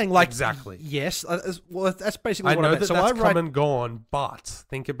what I'm saying. Like, exactly. Yes. Well, that's basically what I I know meant. that's come and gone, but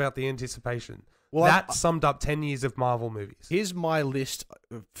think about the anticipation. Well, that summed up 10 years of Marvel movies. Here's my list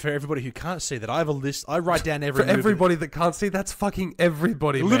for everybody who can't see that. I have a list. I write down every movie. For everybody that can't see, that's fucking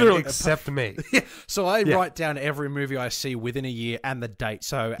everybody, literally, man, except me. Yeah. So I write down every movie I see within a year and the date.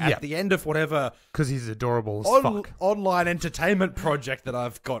 So at the end of whatever... Because he's adorable as fuck. Online entertainment project that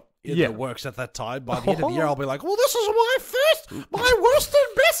I've got in the works at that time, by the end of the year, I'll be like, well, this is my worst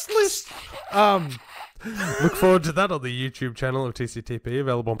and best list. Look forward to that on the YouTube channel of TCTP,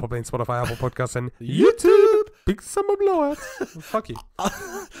 available on Podbean, Spotify, Apple Podcasts, and YouTube. Big summer blowout. Fuck you.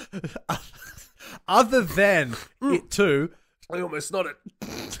 Other than it too, I almost nodded.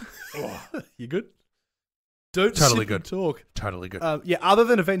 You good? Don't totally good. Talk. Totally good. Other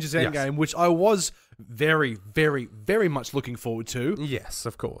than Avengers Endgame, which I was very, very, very much looking forward to. Yes,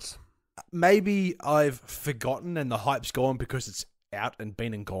 of course. Maybe I've forgotten and the hype's gone because it's out and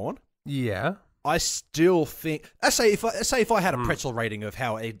been and gone. Yeah. I still think... Let's say if I had a pretzel rating of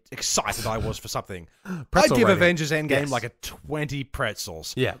how excited I was for something, I'd give Avengers Endgame like a 20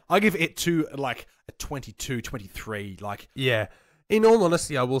 pretzels. Yeah. I give it to like a 22, 23. Like, yeah. In all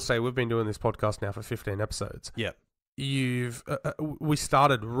honesty, I will say we've been doing this podcast now for 15 episodes. Yeah. We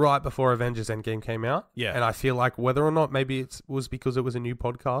started right before Avengers Endgame came out. Yeah. And I feel like whether or not maybe it was because it was a new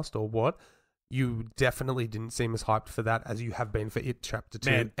podcast or what, you definitely didn't seem as hyped for that as you have been for It Chapter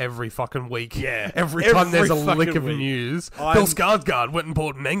 2 every fucking week. Yeah. Every time there's a lick of news. Bill Skarsgård went and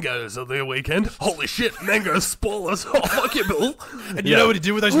bought mangoes on the weekend. Holy shit, mangoes spoilers. Oh, fuck you, Bill. And you know what he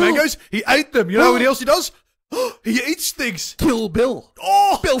did with those mangoes? He ate them. You know what else he does? He eats things. Kill Bill.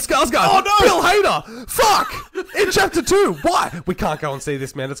 Oh! Bill Skarsgård. Oh, no! Bill Hader. Fuck! In Chapter 2. Why? We can't go and see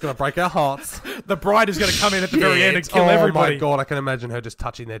this, man. It's going to break our hearts. The bride is going to come in at the very end and kill everybody. Oh, my God. I can imagine her just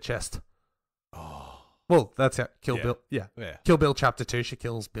touching their chest. Well, that's it. Kill Yeah. Bill. Yeah. Yeah. Kill Bill Chapter 2. She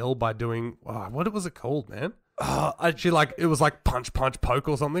kills Bill by doing what was it called, man? It was like punch, poke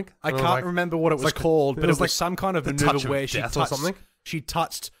or something. I can't remember what it was called, but it was like some kind of maneuver touch of where death or something. She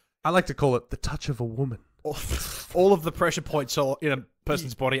touched I like to call it the touch of a woman. all of the pressure points in a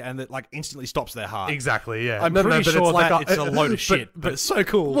person's body, and it like instantly stops their heart. Exactly, yeah. I'm pretty sure it's like it's a load of shit, but it's so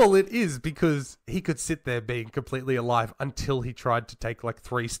cool. Well, it is because he could sit there being completely alive until he tried to take like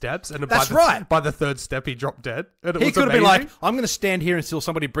 3 steps, and by the 3rd step he dropped dead. And he could have been like, "I'm going to stand here until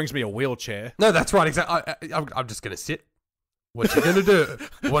somebody brings me a wheelchair." No, that's right. Exactly. I'm just going to sit. What you gonna do?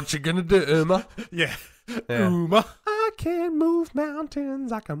 What you gonna do, Uma? Yeah. Uma. I can move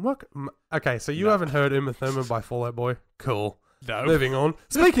mountains. I can walk. Okay, so you haven't heard Uma Thurman by Fall Out Boy? Cool. No. Moving on.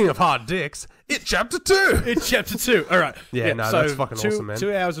 Speaking of hard dicks, it's Chapter 2. It's Chapter 2. All right. Yeah, no, so that's fucking awesome, man.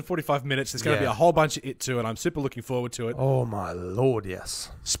 2 hours and 45 minutes. There's going to be a whole bunch of It 2, and I'm super looking forward to it. Oh, my Lord, yes.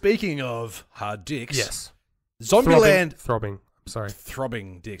 Speaking of hard dicks. Yes. Zombieland. Throbbing. Sorry.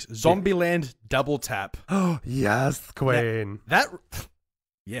 Throbbing dicks. Zombieland double tap. Oh, yes, Queen. That was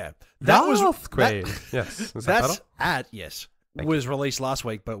Queen. Yes. was released last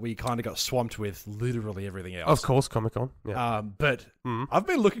week, but we kind of got swamped with literally everything else. Of course, Comic-Con. Yeah. But I've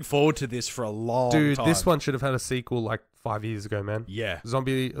been looking forward to this for a long time. Dude, this one should have had a sequel like 5 years ago, man. Yeah.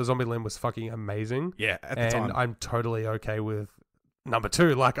 Zombieland was fucking amazing. Yeah, at the time. And I'm totally okay with number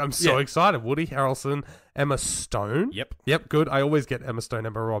 2. Like, I'm so excited. Woody Harrelson, Emma Stone. Yep, good. I always get Emma Stone,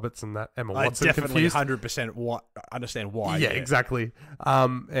 Emma Roberts, and that Emma Watson definitely confused. 100% understand why. Yeah, exactly.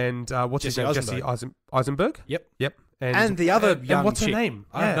 And what's his name? Jesse Eisenberg? Yep. And the other young and what's chick? her name?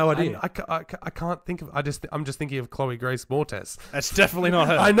 I have no idea. I can't think of. I'm just thinking of Chloe Grace Moretz. That's definitely not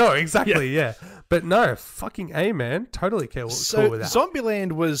her. I know exactly. Yeah. But no, fucking A, man. Totally cool with that.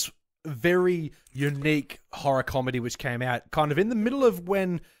 Zombieland was very unique horror comedy which came out kind of in the middle of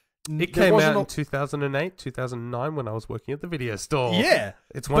when it came out in 2008, 2009 when I was working at the video store. Yeah.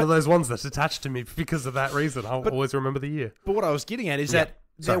 It's one of those ones that's attached to me because of that reason. I'll always remember the year. But what I was getting at is that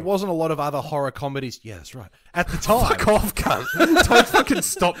there wasn't a lot of other horror comedies. Yeah, that's right. At the time. Fuck off, cunt. Don't fucking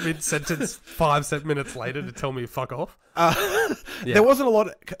stop mid-sentence 5 minutes later to tell me fuck off. There wasn't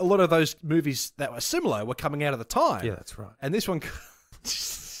a lot of those movies that were similar were coming out at the time. Yeah, that's right. And this one...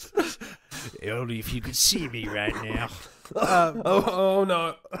 Only if you could see me right now. Oh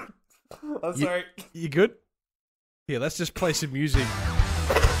no. I'm sorry. You good? Here, let's just play some music.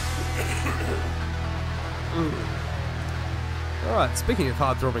 All right. Speaking of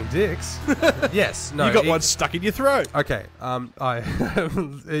hard-throbbing dicks, yes, no, you got one stuck in your throat. Okay.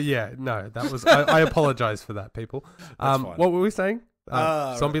 Yeah, no, that was. I apologize for that, people. What were we saying?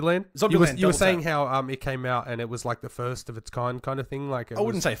 Zombieland. You were saying how it came out and it was like the first of its kind of thing. Like I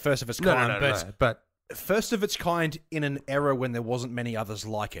wouldn't say first of its kind, but first of its kind in an era when there wasn't many others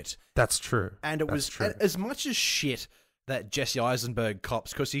like it. That's true. And it was as much as shit that Jesse Eisenberg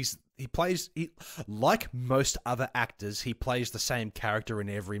cops, because he like most other actors, he plays the same character in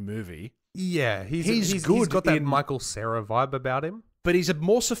every movie. Yeah, he's good. He's got that Michael Cera vibe about him. But he's a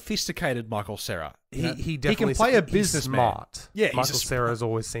more sophisticated Michael Cera. He definitely can play a businessman. Smart. Yeah, Michael Cera has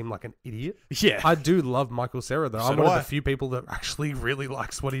always seemed like an idiot. Yeah, I do love Michael Cera though. So I'm one of the few people that actually really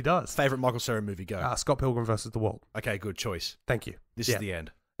likes what he does. Favorite Michael Cera movie? Go. Scott Pilgrim versus the World. Okay, good choice. Thank you. This is the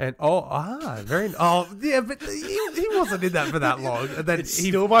end. And yeah, but he wasn't in that for that long. And then it's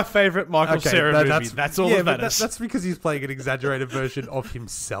still my favorite Michael Cera movie. That's all that matters. That's because he's playing an exaggerated version of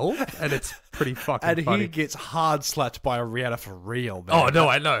himself, and it's pretty fucking funny. He gets hard slapped by a Rihanna for real, man. Oh, no,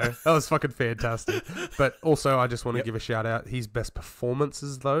 I know. That was fucking fantastic. But also, I just want to give a shout out. His best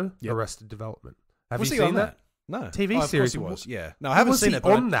performances, though, Arrested Development. Have you seen that? No. TV series. He was, yeah. No, I haven't seen it.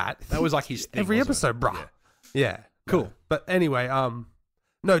 On that. That was like his thing, every episode, bruh. Yeah. Cool. No. But anyway,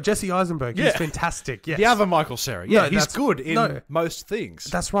 no, Jesse Eisenberg. He's fantastic. Yes. The other Michael Cera. Yeah, he's good in most things.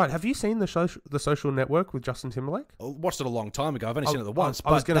 That's right. Have you seen the Social Network with Justin Timberlake? I watched it a long time ago. I've only seen it once.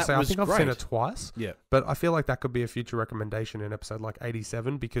 I was going to say, I think I've seen it twice. Yeah. But I feel like that could be a future recommendation in episode like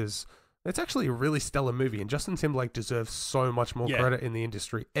 87 because it's actually a really stellar movie. And Justin Timberlake deserves so much more credit in the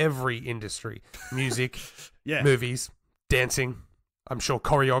industry. Every industry. Music, movies, dancing, I'm sure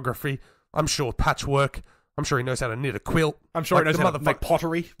choreography, I'm sure patchwork. I'm sure he knows how to knit a quilt. I'm sure he knows how to make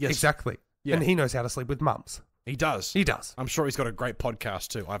pottery. Yes. Exactly. Yeah. And he knows how to sleep with mums. He does. He does. I'm sure he's got a great podcast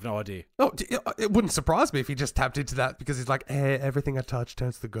too. I have no idea. Oh, it wouldn't surprise me if he just tapped into that because he's like, everything I touch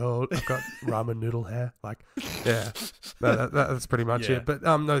turns to gold. I've got ramen noodle hair. Like, yeah. That's pretty much it. But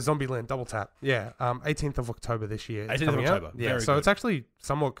no, Zombieland, double tap. Yeah. 18th of October this year. 18th of October. Yeah. So it's actually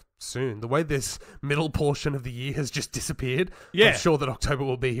somewhat soon. The way this middle portion of the year has just disappeared, Yeah. I'm sure that October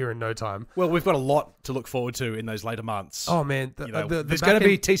will be here in no time. Well, we've got a lot to look forward to in those later months. Oh man, There's going to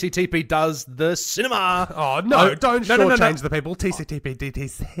be TCTP does the cinema. Oh no! Don't no. change the people. TCTP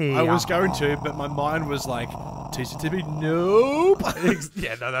DTC. I was going to, but my mind was like TCTP. Nope.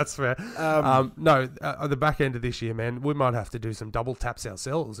 Yeah, no, that's fair. No, at the back end of this year, man, we might have to do some double taps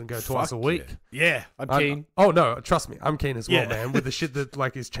ourselves and go twice a week. Yeah, I'm keen. Oh no, trust me, I'm keen as well, Yeah. man. With the shit that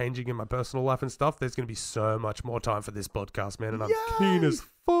like is changing in my personal life and stuff, there's going to be so much more time for this podcast, man, and I'm keen as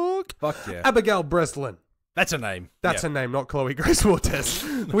fuck. Fuck yeah. Abigail Breslin. That's a name. That's her name, not Chloe Grace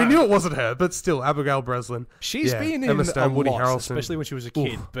Moretz. We knew it wasn't her, but still, Abigail Breslin. She's been in Emma Stone, a Woody lot, Harrelson. especially when she was a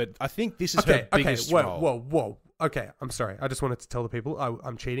kid. But I think this is her biggest role. Whoa. Okay, I'm sorry. I just wanted to tell the people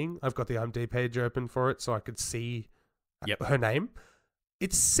I'm cheating. I've got the IMDb page open for it so I could see her name.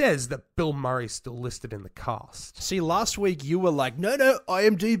 It says that Bill Murray's still listed in the cast. See, last week you were like, no,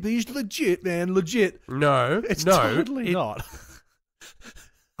 IMDb's legit, man, legit. No, It's totally not.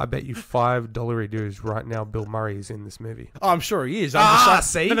 I bet you $5 dues right now Bill Murray is in this movie. Oh, I'm sure he is.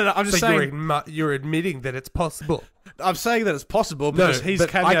 See? No, I'm just saying. You're admitting that it's possible. I'm saying that it's possible because his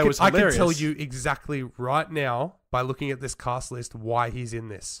cameo was hilarious. I can tell you exactly right now, by looking at this cast list, why he's in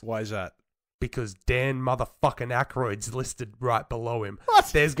this. Why is that? Because Dan motherfucking Aykroyd's listed right below him. What?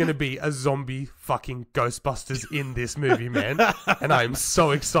 There's going to be a zombie fucking Ghostbusters in this movie, man. And I'm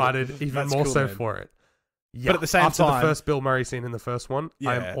so excited, even more so for it. Yeah. But at the same After time, the first Bill Murray scene in the first one,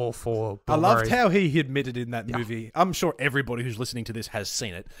 I'm all for Bill Murray. I loved how he admitted in that movie. I'm sure everybody who's listening to this has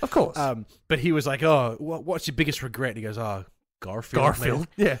seen it. Of course. But he was like, oh, what's your biggest regret? And he goes, oh, Garfield.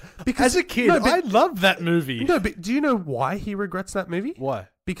 Yeah. Because as a kid, I loved that movie. No, but do you know why he regrets that movie? Why?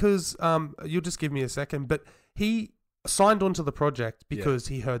 Because, you'll just give me a second, but he signed onto the project because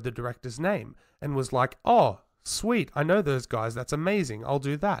he heard the director's name and was like, oh, sweet, I know those guys, that's amazing, I'll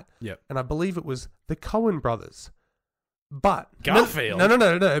do that. Yep. And I believe it was the Coen brothers. But Garfield?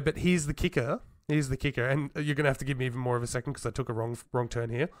 No, but here's the kicker. And you're going to have to give me even more of a second because I took a wrong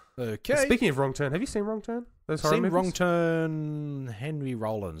turn here. Okay. Speaking of wrong turn, have you seen Wrong Turn? Those horror seen movies? Wrong Turn, Henry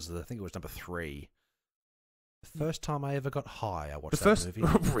Rollins. I think it was number 3. The first time I ever got high, I watched that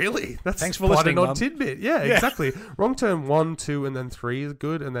movie. Really? That's Thanks for quite listening, an odd Mum. tidbit. Yeah, exactly. Wrong Turn 1, 2, and then 3 is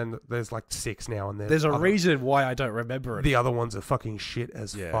good, and then there's like 6 now. And there's a reason why I don't remember it. The other ones are fucking shit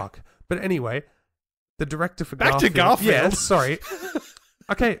as fuck. But anyway, the director for Back to Garfield. Yeah, sorry.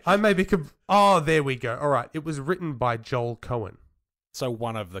 Okay, I may be... oh, there we go. All right, it was written by Joel Coen. So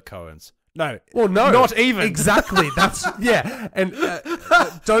one of the Coens. No. Well, no. Not even. Exactly. That's... yeah. And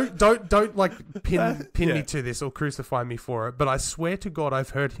don't like pin me to this or crucify me for it, but I swear to God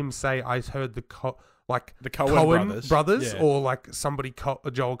I've heard him say I heard the Coen brothers or like somebody,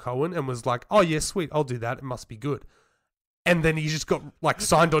 Joel Coen, and was like, oh yeah, sweet, I'll do that. It must be good. And then he just got like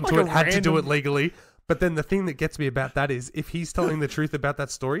signed onto it, had to do it legally. But then the thing that gets me about that is if he's telling the truth about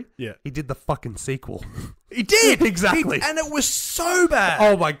that story, he did the fucking sequel. He did! Exactly. And it was so bad.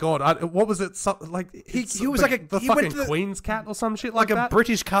 Oh my God. What was it? He was like the fucking Queen's cat or some shit like that? Like a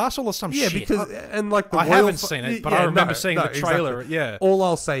British castle or some shit. Yeah, because, and like the I haven't seen it, but I remember seeing the trailer. Exactly. Yeah. All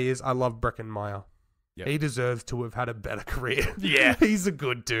I'll say is I love Breckenmeyer. Yep. He deserves to have had a better career. Yeah. He's a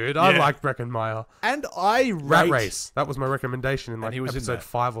good dude. I like Breckenmeyer. And I Rat Race. That was my recommendation in like he was episode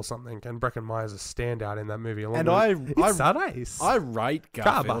 5 or something. And Breckenmeyer's a standout in that movie. And I rate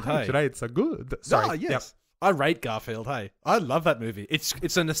Garfield. Carbohydrates are good. Sorry. Oh, yes. Yep. I rate Garfield. Hey, I love that movie.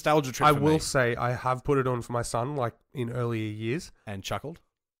 It's a nostalgia trip. I will say I have put it on for my son like in earlier years and chuckled.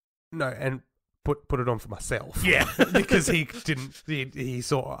 No, and put it on for myself. Yeah, because he didn't. He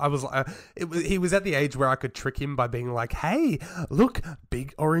saw. I was like, he was at the age where I could trick him by being like, "Hey, look,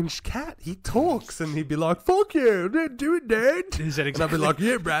 big orange cat. He talks," and he'd be like, "Fuck yeah, do it, Dad." Is that exactly? And I'd be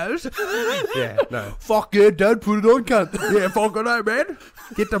like, "Yeah, bros." Yeah, no. Fuck yeah, Dad, put it on, cunt. Yeah, fuck it, no, man.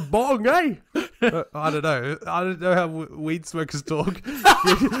 Get the bong, eh? I don't know. I don't know how weed smokers talk.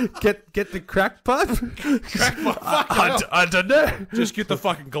 Get the crack pipe. Crack pipe. I don't know. Just get the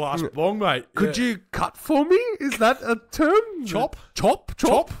fucking glass bong, mate. Could you cut for me? Is that a term? Chop?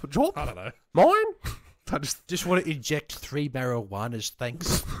 Chop? I don't know. Mine? I just want to inject 3 marijuanas,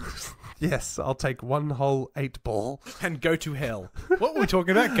 thanks. Yes, I'll take 1 whole 8 ball. And go to hell. What were we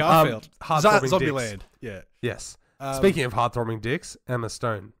talking about? Garfield. Zombieland. Yeah. Yes. Speaking of heart-throbbing dicks, Emma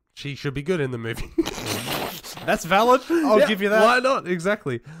Stone. She should be good in the movie. That's valid. I'll give you that. Why not?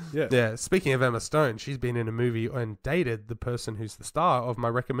 Exactly. Yeah. Speaking of Emma Stone, she's been in a movie and dated the person who's the star of my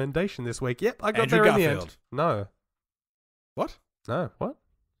recommendation this week. Yep, I got Andrew there in Garfield. the end. No. What? No. What?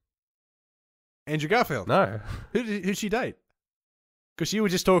 Andrew Garfield. No. Who'd she date? Because you were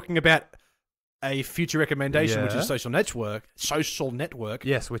just talking about a future recommendation, which Yeah. is Social Network. Social Network.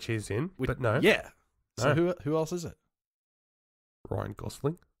 Yes, which he's in, but no. Yeah. So No. who else is it? Ryan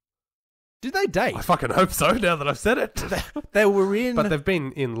Gosling. Did they date? I fucking hope so. Now that I've said it. They were in. But they've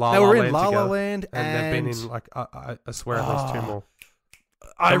been in La they La were Land in La La together, Land, and they've been in like I swear at least 2 more.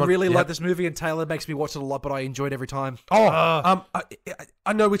 I Someone- really yep. like this movie, and Taylor makes me watch it a lot, but I enjoy it every time. Oh,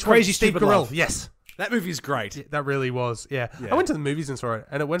 I know which Crazy one. Steve Stupid Carell. Love. Yes, That movie is great. yeah, that really was. Yeah. Yeah. I went to the movies and saw it,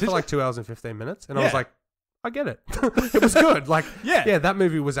 and it went Did for you? like 2 hours and 15 minutes, and I Yeah. was like, I get it. It was good. Like, Yeah. that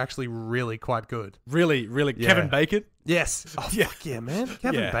movie was actually really quite good. Really, really. Yeah. Kevin Bacon. Yes. Oh, Yeah. fuck yeah, man.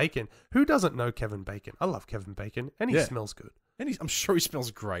 Kevin Yeah. Bacon. Who doesn't know Kevin Bacon? I love Kevin Bacon, and he Yeah. smells good. And I'm sure he smells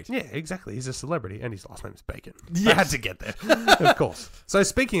great. Yeah, exactly. He's a celebrity, and his last name is Bacon. Yes. I had to get there, of course. So,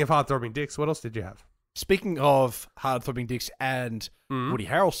 speaking of heart-throbbing dicks, what else did you have? Speaking of hard-throbbing dicks and Mm. Woody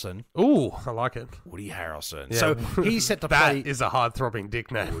Harrelson. Ooh, I like it. Woody Harrelson. Yeah. So he's set to That play is a heart-throbbing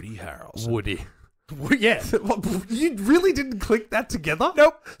dick name. Woody Harrelson. Woody. Yeah. You really didn't click that together?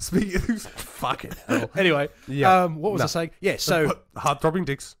 Nope. Speaking fucking hell. Anyway, Yeah. what was No. I saying? Yeah, so Heart-throbbing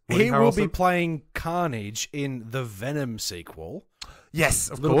dicks. Woody he will be Harrelson. playing Carnage in the Venom sequel. Yes,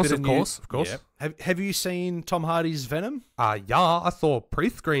 of Little course, bit of news. course. Yeah. Have you seen Tom Hardy's Venom? Yeah, I saw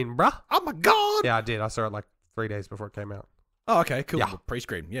pre-screen, bruh. Oh my god! Yeah, I did. I saw it like 3 days before it came out. Oh, okay, cool. Yeah.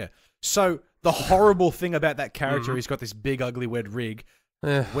 Pre-screen, yeah. So the horrible thing about that character, Mhm. he's got this big, ugly red wig,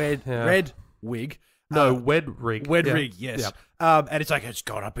 Yeah. red wig. No, wed rig. Wed Yeah. rig, yes. Yeah. And it's like it's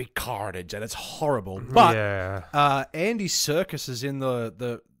gotta be carnage, and it's horrible. But yeah. Andy Serkis is in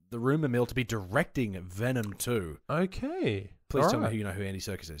the rumor mill to be directing Venom 2. Okay. Please tell me Alright. who you know who Andy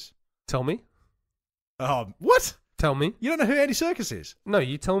Serkis is. Tell me. What? Tell me. You don't know who Andy Serkis is? No,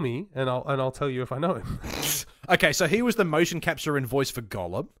 you tell me, and I'll tell you if I know him. Okay, so he was the motion capture and voice for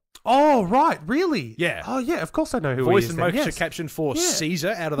Gollum. Oh, right. Really? Yeah. Oh, yeah. Of course I know who Voice he is. and then. motion Yes. caption for Yeah.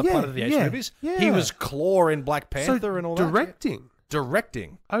 Caesar out of the Yeah, Planet of the Apes yeah, movies. yeah. He was Claw in Black Panther and all that. Directing.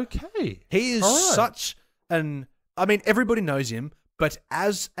 Directing. Okay. He is All right. such an... I mean, everybody knows him, but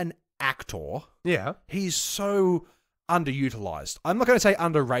as an actor, Yeah. he's so underutilized. I'm not going to say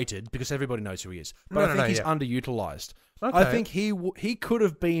underrated because everybody knows who he is, but I think he's underutilized. Okay. I think he could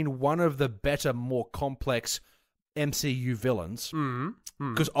have been one of the better, more complex MCU villains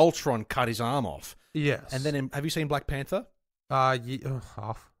because Ultron cut his arm off. Yes. And then, have you seen Black Panther?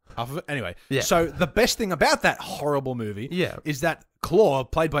 Half. Half of it? Anyway. Yeah. So the best thing about that horrible movie Yeah. is that Claw,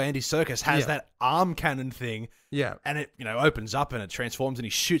 played by Andy Serkis, has Yeah. that arm cannon thing. Yeah. And it, opens up and it transforms and he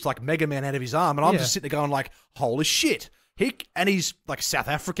shoots like Mega Man out of his arm. And I'm Yeah. just sitting there going like, holy shit. He's like South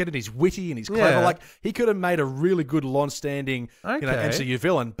African and he's witty and he's clever. Yeah. Like he could have made a really good long-standing, Okay. MCU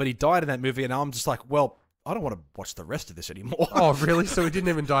villain, but he died in that movie and I'm just like, well, I don't want to watch the rest of this anymore. Oh, really? So he didn't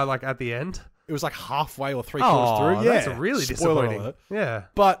even die like at the end? It was like halfway or three-quarters through. Yeah. That's really Spoiler disappointing. alert. Yeah.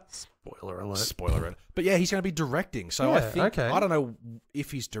 But Spoiler alert. spoiler alert. But yeah, he's going to be directing. So I Yeah, think okay. I don't know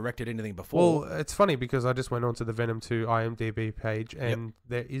if he's directed anything before. Well, it's funny because I just went onto the Venom 2 IMDb page and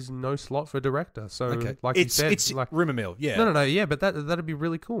there is no slot for director. So, like you said, it's like rumor mill. Yeah. No, yeah, but that'd be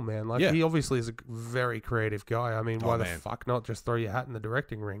really cool, man. Like Yeah. he obviously is a very creative guy. I mean, why the man. fuck not just throw your hat in the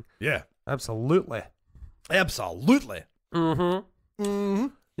directing ring? Yeah. Absolutely. Absolutely. Mm-hmm. Mm-hmm.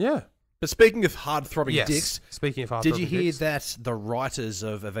 Yeah. But speaking of hard-throbbing Yes. dicks, Speaking of hard did you hear that the writers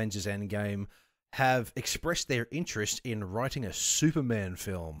of Avengers Endgame have expressed their interest in writing a Superman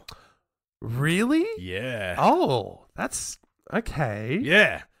film? Really? Yeah. Oh, that's okay.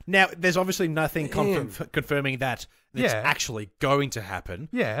 Yeah. Now, there's obviously nothing Damn. confirming that it's Yeah. actually going to happen.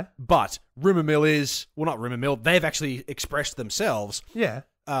 Yeah. But rumor mill is, well, not rumor mill, they've actually expressed themselves Yeah.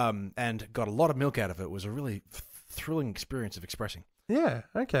 and got a lot of milk out of it. It was a really thrilling experience of expressing. Yeah.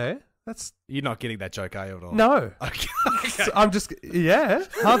 Okay. That's You're not getting that joke, are you, at all? no. Okay. So I'm just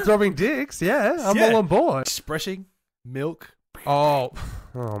heart throbbing dicks. Yeah, I'm Yeah. all on board. Expressing milk. Oh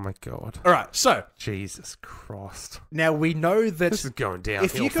my god. All right, so Jesus Christ. now we know that This is going if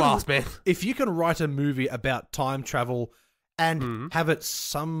downhill you can, fast, man. if you can write a movie about time travel and Mm. have it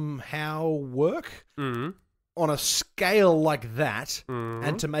somehow work Mm. on a scale like that, Mm.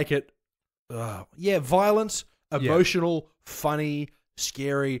 and to make it, violent, emotional, funny,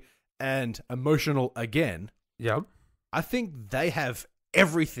 scary, and emotional again, Yep. I think they have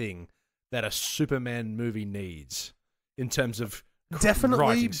everything that a Superman movie needs in terms of Definitely,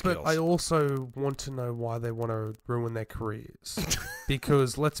 writing but skills. I also want to know why they want to ruin their careers.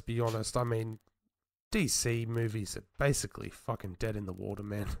 Because let's be honest, I mean, DC movies are basically fucking dead in the water,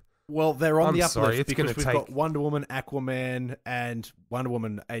 man. Well, they're on I'm the sorry, uplift it's because gonna we've take- got Wonder Woman, Aquaman, and Wonder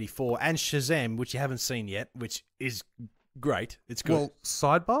Woman 84, and Shazam, which you haven't seen yet, which is great. It's good. Well,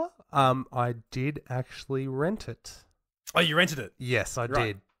 sidebar, I did actually rent it. Oh, you rented it? Yes, I Right.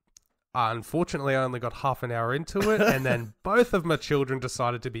 did. Unfortunately, I only got half an hour into it, and then both of my children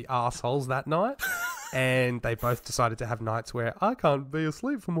decided to be assholes that night. And they both decided to have nights where I can't be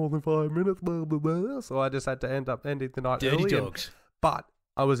asleep for more than 5 minutes, blah, blah, blah. So I just had to end up ending the night Dirty early. dogs. But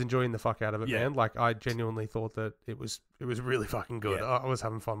I was enjoying the fuck out of it, Yeah. man. Like, I genuinely thought that it was really fucking good. Yeah. I was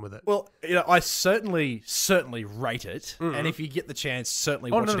having fun with it. Well, I certainly rate it, and if you get the chance,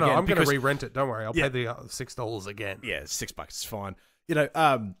 certainly watch it again. I'm going to because- re-rent it. Don't worry, I'll pay the $6 again. Yeah, $6 is fine.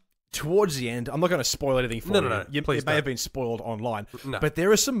 Towards the end, I'm not going to spoil anything for you. No, It please may don't. have been spoiled online, No. but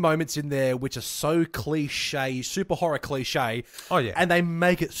there are some moments in there which are so cliche, super horror cliche. Oh, yeah. And they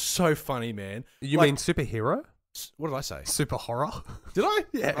make it so funny, man. You Like, mean superhero? what did I say? Super horror? Did I?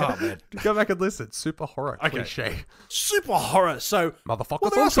 Yeah. Oh, man. Go back and listen. Super horror Okay. cliche. Super horror. So,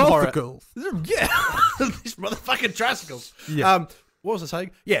 Motherfuckers there are on some horror. tricycles. Yeah. These motherfucking tricycles. Yeah. What was I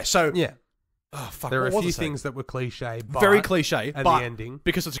saying? Yeah, so. Yeah. Oh, fuck. There are what a was I few saying? things that were cliche, but Very cliche, at but the ending,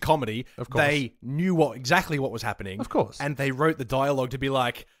 because it's a comedy, Of course. they knew exactly what was happening. of course. And they wrote the dialogue to be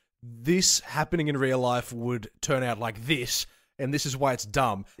like, this happening in real life would turn out like this, and this is why it's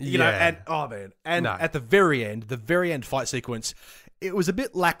dumb. You know, Yeah. and oh man. And No. at the very end fight sequence, it was a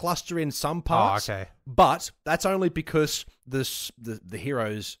bit lackluster in some parts. okay. But that's only because the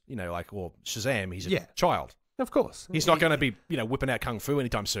heroes, or Shazam, he's a Yeah. child. Of course. He's not going to be, whipping out kung fu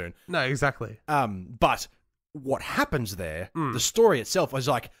anytime soon. No, exactly. But what happens there, Mm. the story itself was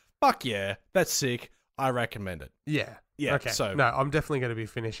like, fuck yeah, that's sick. I recommend it. Yeah. Yeah, Okay. so- No, I'm definitely going to be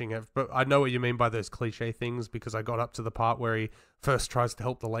finishing it, but I know what you mean by those cliche things because I got up to the part where he first tries to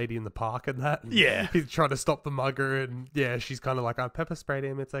help the lady in the park and that. Yeah. He's trying to stop the mugger and yeah, she's kind of like, I pepper sprayed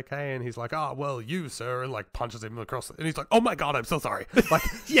him, it's okay. And he's like, oh, well, you, sir, and like punches him across. And he's like, oh my God, I'm so sorry. Like,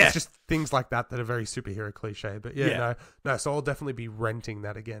 Yeah. it's just things like that are very superhero cliche. But yeah, Yeah. no, so I'll definitely be renting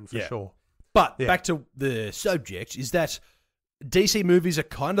that again for Yeah. sure. But Yeah. back to the subject is that DC movies are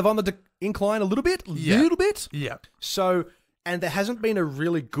kind of on the incline a little bit. Yeah. Little bit. Yeah. So, and there hasn't been a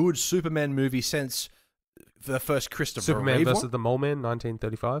really good Superman movie since the first Christopher Superman Reeve versus one. the Mole Man,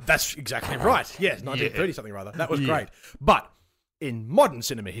 1935. That's exactly right. Yeah, 1930 something rather. That was Yeah. great. But in modern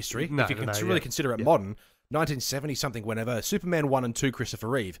cinema history, No, if you no, can no, really yeah. consider it Yeah. modern, 1970 something whenever, Superman 1 and 2 Christopher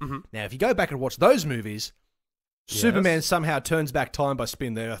Reeve. Mhm. Now, if you go back and watch those movies, Yes. Superman somehow turns back time by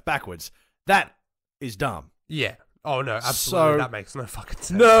spinning the earth backwards. That is dumb. Yeah. Oh, no, absolutely. So- that makes no fucking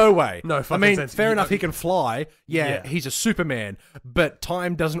sense. No way. No I fucking mean, sense. fair You enough, don't- he can fly. Yeah, Yeah. he's a Superman, but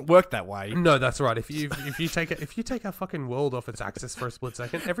time doesn't work that way. No, that's right. If you take a fucking world off its axis for a split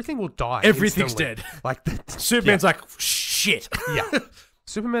second, everything will die. Everything's instantly. dead. Like Superman's like, shit. yeah.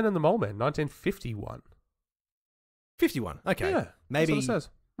 Superman and the Mole Man, 1951. 51. Okay. Yeah, Maybe. that's what it says.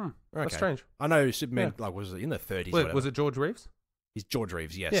 That's Okay. strange. I know Superman, was it in the 30s? Wait, whatever. was it George Reeves? He's George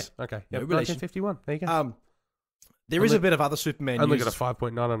Reeves, yes. Yeah. Okay. No Yep, relation. 1951. There you go. There is Only- a bit of other Superman Only news. got a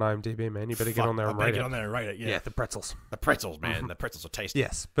 5.9 on IMDb, man. You better get Fuck, on there and I better rate get it. on there and rate it, yeah. The pretzels. The pretzels, man. The pretzels are tasty.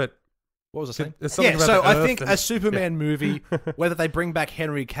 Yes, but What was I saying? There's something Yeah, about so the I Earth think and- a Superman movie, whether they bring back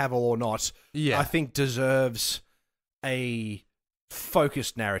Henry Cavill or not, yeah, I think deserves a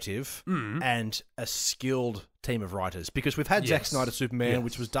focused narrative Mm. and a skilled team of writers. Because we've had Zack Yes. Snyder's Superman, Yes.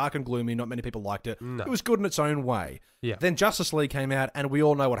 which was dark and gloomy. Not many people liked it. No. It was good in its own way. Yeah. Then Justice League came out, and we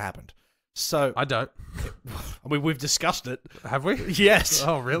all know what happened. So, I don't. I mean, we've discussed it. Have we? Yes.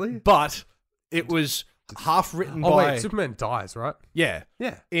 Oh, really? But it was half written Oh, by... wait, Superman dies, right? Yeah.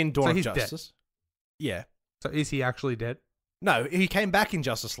 Yeah. In Dawn So of he's dead. Justice. Yeah. So is he actually dead? No, he came back in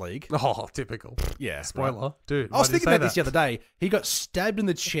Justice League. Oh, typical. Yeah. Spoiler. right. Dude, I was why did you thinking say about this the that? other day. He got stabbed in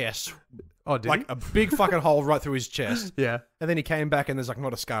the chest, Oh, did like a big fucking hole right through his chest. he? Yeah. And then he came back and there's like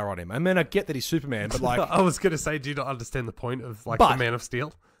not a scar on him. I mean, I get that he's Superman, but like, I was going to say, do you not understand the point of like But the Man of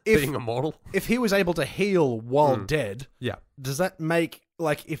Steel if- being immortal? if he was able to heal while dead, Yeah. does that make,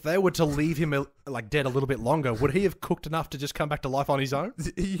 like, if they were to leave him like dead a little bit longer, would he have cooked enough to just come back to life on his own?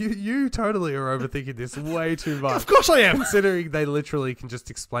 You totally are overthinking this way too much. Of course I am. Considering they literally can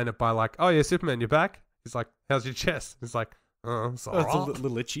just explain it by like, oh yeah, Superman, you're back. He's like, how's your chest? He's like, it's all That's a right.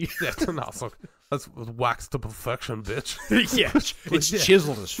 little itchy. Yeah, no, it's like, that's waxed to perfection, bitch. Yeah, it's Yeah.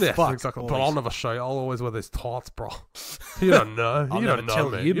 chiseled as Yeah, fuck. exactly. But always. I'll never show you. I'll always wear these tights, bro. You don't know. I'll you never don't know tell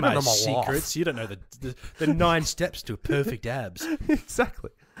me. you don't my know my life. secrets. You don't know the 9 steps to perfect abs. Exactly.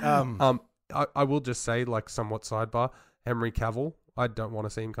 Um, I will just say, like, somewhat sidebar, Henry Cavill, I don't want to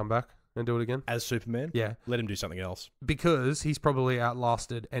see him come back and do it again. as Superman, Yeah. let him do something else. Because he's probably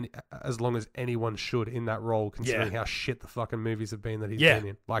outlasted and as long as anyone should in that role, considering Yeah. how shit the fucking movies have been that he's Yeah. been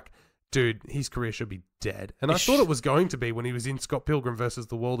in. Like, Dude, his career should be dead. And I thought it was going to be when he was in Scott Pilgrim versus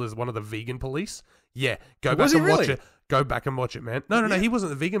the World as one of the vegan police. Yeah, go back and watch it. Go back and watch it, man. No, he wasn't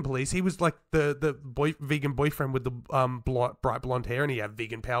the vegan police. He was like the vegan boyfriend with the bright blonde hair, and he had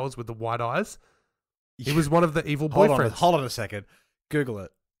vegan powers with the white eyes. He was one of the evil boyfriends. Hold on a second. Google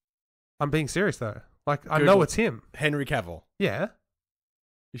it. I'm being serious, though. Like, I Google know it's him. Henry Cavill. Yeah.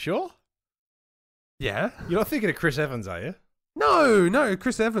 You sure? Yeah. You're not thinking of Chris Evans, are you? No.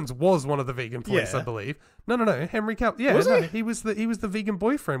 Chris Evans was one of the vegan police, Yeah. I believe. No. Henry Cavill. Yeah, Was he? he was the vegan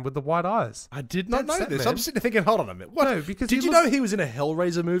boyfriend with the white eyes. I did not know That's this. man. I'm sitting there thinking, hold on a minute. What? No, because did you know he was in a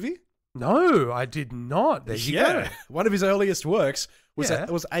Hellraiser movie? No, I did not. There you go. One of his earliest works was Yeah.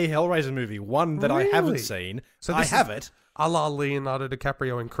 was a Hellraiser movie, one that I haven't Really? seen. So I this have is- it. A la Leonardo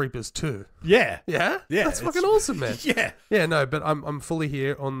DiCaprio in Creepers 2. Yeah. Yeah? Yeah, That's it's- fucking awesome, man. Yeah. Yeah, no, but I'm fully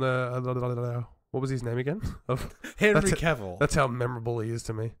here on the what was his name again? Henry That's Cavill. That's how memorable he is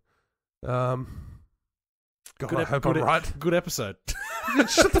to me. God, I hope good I'm right. Good episode.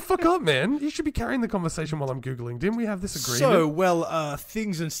 Shut the fuck up, man. You should be carrying the conversation while I'm Googling. Didn't we have this agreement? So, well,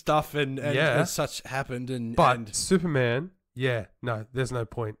 things and stuff and such happened But and Superman, no, there's no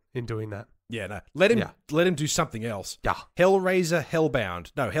point in doing that. yeah, no. Let him do something else. Yeah. Hellraiser,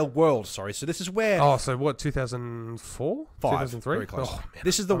 Hellbound. No, Hellworld, sorry. So this is where Oh, so what, 2004? 2003? Very close. Oh, man,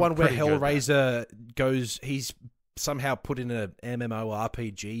 this is the I'm one where pretty good at Hellraiser goes, he's somehow put in a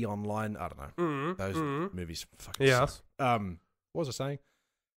MMORPG online. I don't know. Those movies fucking Yes. suck. What was I saying?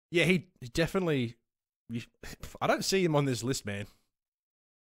 Yeah, he definitely... I don't see him on this list, man.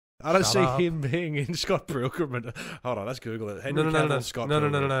 I don't Shut see up. him being in Scott Pilgrim. Hold on, let's Google it. Henry No. Cavill, Scott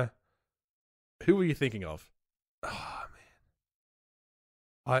Pilgrim. No. Who were you thinking of? Oh,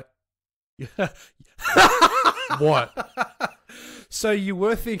 man. What? So you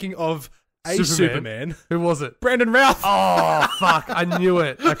were thinking of a Superman. Who was it? Brandon Routh. Oh, fuck. I knew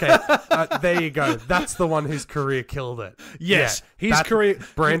it. Okay. There you go. That's the one whose career killed it. Yes. Yeah, His career...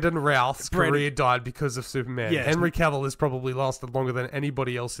 Brandon Routh's career died because of Superman. Yes. Henry Cavill has probably lasted longer than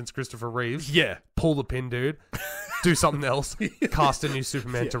anybody else since Christopher Reeves. Yeah. Pull the pin, dude. Do something else. Cast a new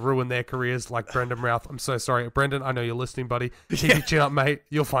Superman to ruin their careers like Brandon Routh. I'm so sorry. Brandon, I know you're listening, buddy. Keep your chin up, mate.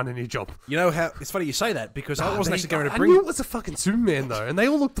 You'll find a new job. You know how... It's funny you say that because I wasn't actually going to I bring... knew it was a fucking Superman, though, and they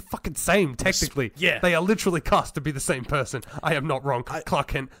all look the fucking same, technically. Yeah. They are literally cast to be the same person. I am not wrong. Clark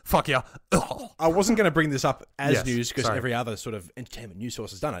Kent, fuck yeah. Ugh. I wasn't going to bring this up as Yes, news because sorry. every other sort of entertainment news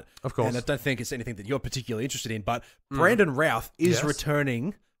source has done it. Of course. And I don't think it's anything that you're particularly interested in, but Brandon Routh is Yes.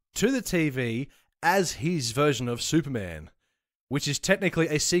 returning to the TV as his version of Superman, which is technically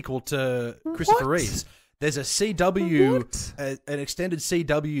a sequel to Christopher What? Reeves. There's a CW, What? an extended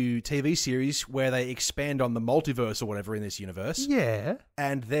CW TV series where they expand on the multiverse or whatever in this universe. Yeah.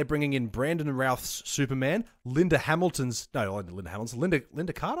 And they're bringing in Brandon Routh's Superman, Linda Carter?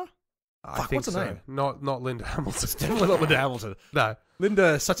 I Fuck, think what's her so. name? Not Linda Hamilton. Definitely not Linda Hamilton. No.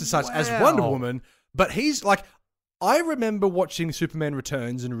 Linda such and such as Wow. Wonder Woman, but he's like, I remember watching Superman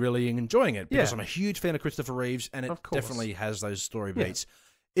Returns and really enjoying it because Yeah. I'm a huge fan of Christopher Reeves and it Of course. definitely has those story Yeah. beats.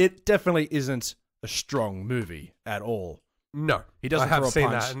 It definitely isn't a strong movie at all. No. He doesn't I have throw a seen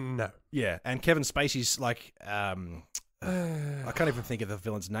punch. that. And no. Yeah, and Kevin Spacey's like, I can't even think of the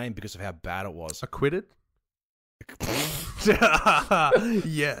villain's name because of how bad it was. Acquitted?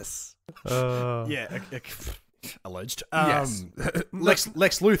 Yes. Yeah, alleged. Yes. Lex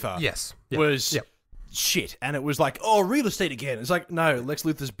Luthor. Yes. Yeah. Was Yep. shit, and it was like, oh, real estate again. It's like, no, Lex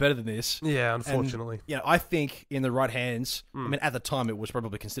Luthor's better than this. Yeah, And, unfortunately. you know, I think in the right hands. I mean, at the time, it was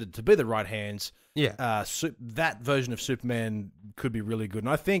probably considered to be the right hands. Yeah. That version of Superman could be really good, and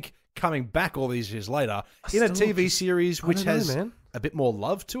I think coming back all these years later in a still TV series which don't know, has man. a bit more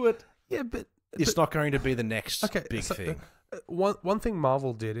love to it, Yeah, but it's not going to be the next big so, thing. One thing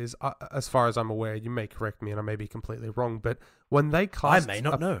Marvel did is, as far as I'm aware, you may correct me and I may be completely wrong, but when they cast... I may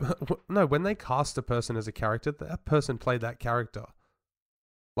not know. No, when they cast a person as a character, that person played that character.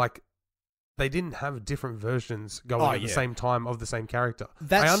 Like, they didn't have different versions going at the same time of the same character.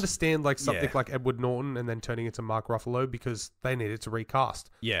 I understand like something like Edward Norton and then turning into Mark Ruffalo because they needed to recast.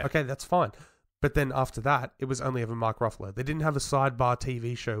 Yeah. Okay, that's fine. But then after that, it was only ever Mark Ruffalo. They didn't have a sidebar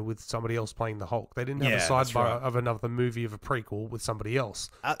TV show with somebody else playing the Hulk. They didn't have a that's sidebar right. of another movie of a prequel with somebody else.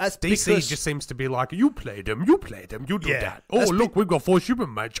 That's DC because- just seems to be like, you played him, you do Yeah, that. Oh, that's look, we've got 4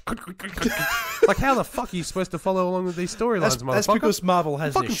 Superman. Like, how the fuck are you supposed to follow along with these storylines, motherfucker? That's because Marvel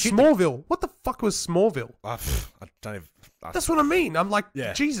has Fucking this shit. Smallville. What the fuck was Smallville? I don't even... That's what I mean. I'm like,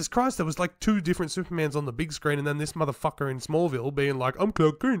 Yeah. Jesus Christ, there was like 2 different Supermans on the big screen and then this motherfucker in Smallville being like, I'm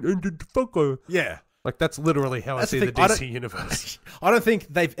Clark Kent and the fucker. Yeah. Like, that's literally how I see the DC universe. I don't think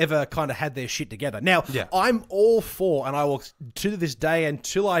they've ever kind of had their shit together. Now, Yeah. I'm all for, and I will, to this day,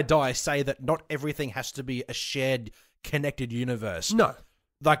 until I die, say that not everything has to be a shared, connected universe. No.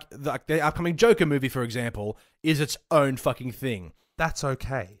 Like the upcoming Joker movie, for example, is its own fucking thing. That's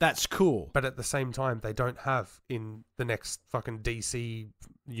okay. That's cool. But at the same time, they don't have in the next fucking DC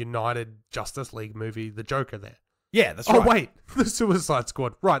United Justice League movie the Joker there. Yeah, that's right. Oh, wait. The Suicide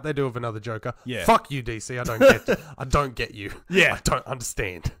Squad. Right, they do have another Joker. Yeah. Fuck you, DC. I don't get you. Yeah. I don't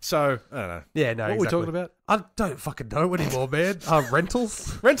understand. So, I don't know. Yeah, no, What were we talking about? I don't fucking know anymore, man.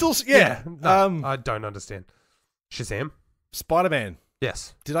 Rentals? Rentals? Yeah. No, I don't understand. Shazam? Spider-Man.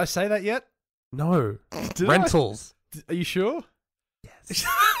 Yes. Did I say that yet? No. Did Rentals. Are you sure? Yes.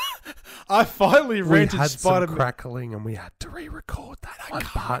 I finally rented we had Spider-Man. some crackling and we had to re-record that one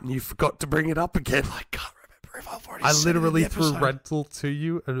part and you forgot to bring it up again. I can't remember if I've already I said it in literally the threw episode. rental to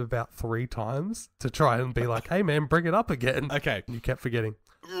you at about 3 times to try and be like, hey man, bring it up again. Okay. And you kept forgetting.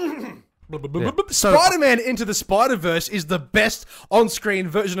 Spider-Man Into the Spider-Verse is the best on-screen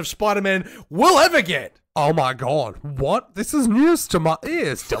version of Spider-Man we'll ever get. Oh my god, what? This is news to my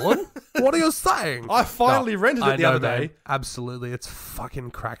ears, Dylan. What are you saying? I finally rented it the other day. Man. Absolutely, it's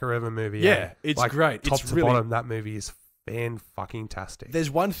fucking cracker of a movie. Yeah, it's great. Top It's to really- bottom, that movie is fan-fucking-tastic. There's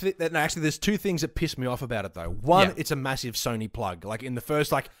one thing that actually there's 2 things that piss me off about it though. One, Yeah. it's a massive Sony plug. Like in the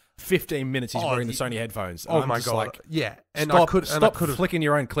first 15 minutes, he's wearing the Sony headphones. And Oh I'm my just god, Like, yeah. And stop, I could stop have. flicking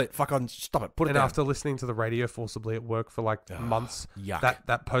your own clit. Fuck on, stop it. Put it And down. after listening to the radio forcibly at work for months, yuck.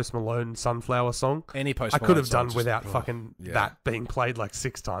 that Post Malone Sunflower song, Any Post I could have Malone done song without just- fucking yeah. that being played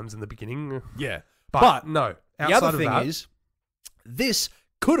 6 times in the beginning. Yeah, But no, the outside other of thing that, is, this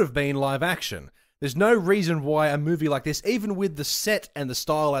could have been live action. There's no reason why a movie like this, even with the set and the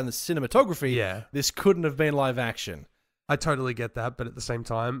style and the cinematography, Yeah. this couldn't have been live action. I totally get that, but at the same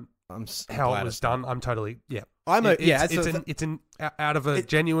time, I'm how glad it was it's not. done, I'm totally I'm a, yeah. It's out of a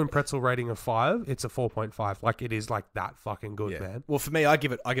genuine pretzel rating of 5, it's a 4.5. Like it is that fucking good, yeah. man. Well, for me, I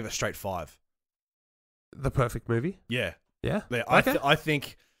give it straight 5. The perfect movie. Yeah, Yeah. yeah. Okay. I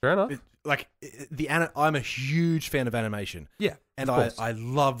think Fair enough. I'm a huge fan of animation. Yeah. And of course. I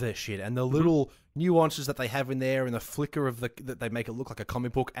love their shit and the little nuances that they have in there and the flicker of that they make it look like a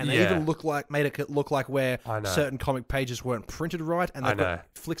comic book and they Yeah. even made it look like where I know. certain comic pages weren't printed right and they've got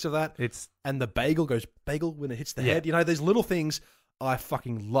flicks of that It's and the bagel goes bagel when it hits the Yeah. head. These little things I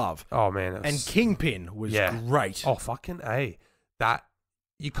fucking love. oh man, And Kingpin was great. Oh fucking A. That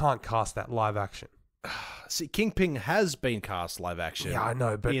you can't cast that live action. See, Kingpin has been cast live action. Yeah, I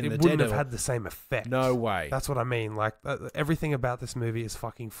know, but in it the wouldn't have Daredevil. had the same effect. No way. That's what I mean. Everything about this movie is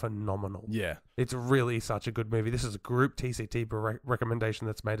fucking phenomenal. Yeah. It's really such a good movie. This is a group TCT recommendation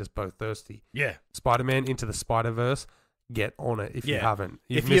that's made us both thirsty. Yeah. Spider-Man Into the Spider-Verse. Get on it if you haven't.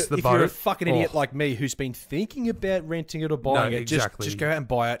 You've If missed the boat. you're a fucking idiot Oh. like me who's been thinking about renting it or buying it, exactly. just go out and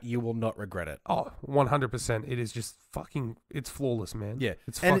buy it. You will not regret it. Oh, 100%. It is just fucking... It's flawless, man. Yeah.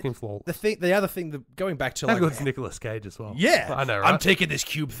 It's And fucking flawless. The other thing, going back to How good's Nicolas Cage as well. yeah, I know, right? I'm taking this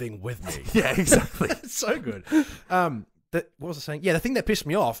cube thing with me. Yeah, exactly. It's so good. What was I saying? Yeah, the thing that pissed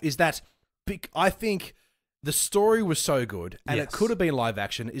me off is that I think the story was so good and it Yes. could have been live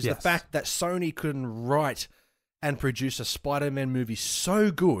action. Is the Yes. fact that Sony couldn't write and produce a Spider-Man movie so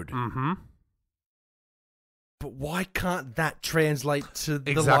good. Mm-hmm. But why can't that translate to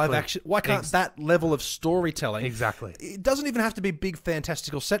the Exactly. live action? Why can't that level of storytelling? Exactly. It doesn't even have to be big,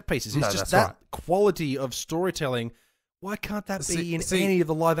 fantastical set pieces. It's No, just that's that right. quality of storytelling. Why can't that be in any of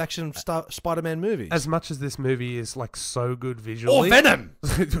the live action Spider-Man movies? As much as this movie is so good or visually, Venom.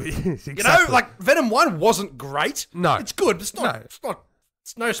 Exactly. You know, Venom 1 wasn't great. No. It's good. But it's not. No.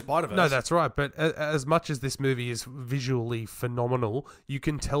 It's no Spider-Verse. No, that's right. But as much as this movie is visually phenomenal, you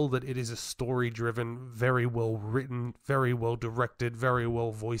can tell that it is a story-driven, very well written, very well directed, very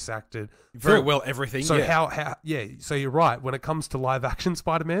well voice acted. very film. well everything. So yeah. so you're right. When it comes to live action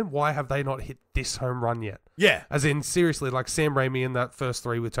Spider-Man, why have they not hit this home run yet? Yeah. As in, seriously, Sam Raimi in that first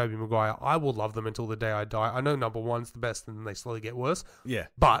 3 with Tobey Maguire, I will love them until the day I die. I know number 1's the best and then they slowly get worse. Yeah.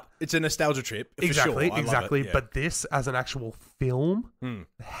 But It's a nostalgia trip. For exactly, sure. I love exactly. it, yeah. But this as an actual film,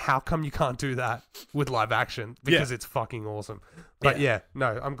 how come you can't do that with live action? Because it's fucking awesome. But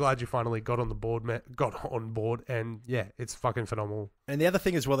no, I'm glad you finally got on the board, got on board, and yeah, it's fucking phenomenal. And the other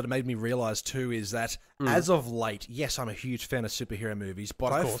thing as well that it made me realize too is that as of late, yes, I'm a huge fan of superhero movies,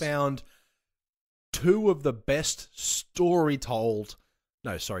 but I've found 2 of the best story told.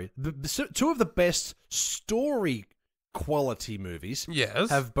 No, sorry, the 2 of the best story quality movies. Yes,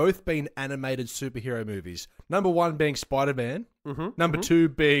 have both been animated superhero movies. Number 1 being Spider-Man. Mm-hmm, Number 2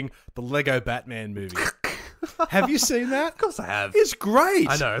 being the Lego Batman movie. Have you seen that? Of course I have. It's great.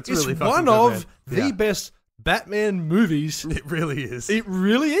 I know, it's really fucking one good, of man. the Yeah. best Batman movies. It really is. It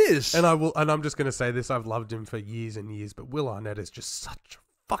really is. And I'm just gonna say this, I've loved him for years and years, but Will Arnett is just such a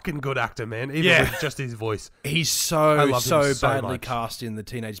fucking good actor, man. Even with just his voice. He's I so love him so badly much. cast in the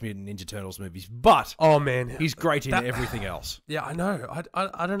Teenage Mutant Ninja Turtles movies, but Oh man, he's great in everything else. Yeah, I know.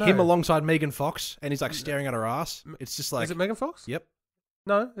 I don't know. Him alongside Megan Fox, and he's like staring at her ass. It's just like, Is it Megan Fox? Yep.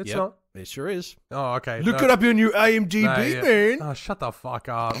 No, it's Yep. not. It sure is. Oh, okay. Look no. it up in your IMDb, No, yeah. man. Oh, shut the fuck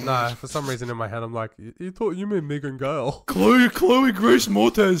up. No, for some reason in my head, I'm like, you thought you meant Megan Gale. Chloe Grace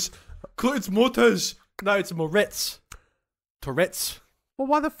Moretz. It's Moretz. No, it's Moretz. Tourette's. Well,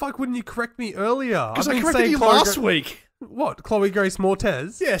 why the fuck wouldn't you correct me earlier? Because I've I been corrected saying you Chloe last week. What? Chloe Grace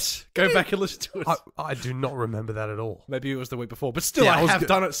Moretz? Yes. Go back and listen to it. I do not remember that at all. Maybe it was the week before, but still, Yeah, I I was have go-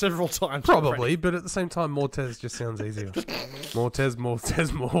 done it several times. Probably, but at the same time, Moretz just sounds easier. Mortez.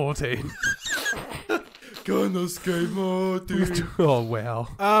 Oh,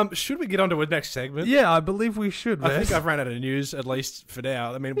 wow. Should we get on to a next segment? Yeah, I believe we should, man. I think I've ran out of news, at least for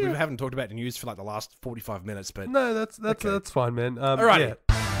now. I mean, we haven't talked about the news for like the last 45 minutes, but... No, that's fine, man. Alrighty.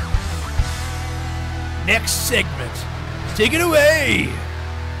 Yeah. Next segment. Take it away!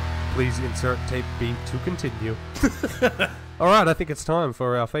 Please insert tape B to continue. All right, I think it's time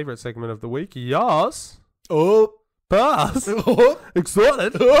for our favorite segment of the week. YAAAS. Oh. Pass. Oh.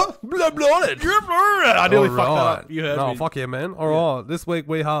 Excited. Blah, blah. I nearly fucked that up. You heard me. Fuck yeah, man. All right, this week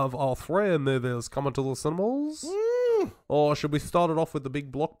we have our three movies coming to the cinemas. Or should we start it off with the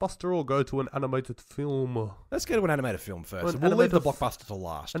big blockbuster or go to an animated film? Let's go to an animated film first. An We'll leave the animated blockbuster to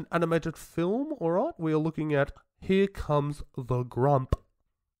last. An animated film, all right? We are looking at Here Comes the Grump.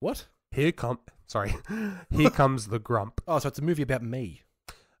 What? Here Comes the Grump. Oh, so it's a movie about me.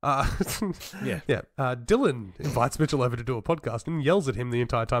 Yeah. Dylan invites Mitchell over to do a podcast and yells at him the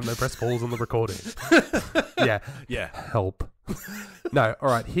entire time they press pause on the recording. Yeah. Help. No, all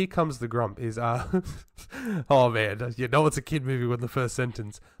right. Here Comes the Grump is oh man, you know it's a kid movie with the first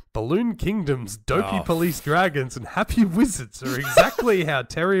sentence. Balloon Kingdom's dopey police dragons and happy wizards are exactly how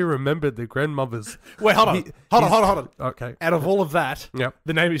Terry remembered the grandmothers. Wait, hold on. Okay. Out of all of that, Yep.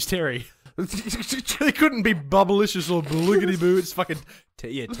 the name is Terry. It couldn't be Bubblicious or Bloogity Boo. It's fucking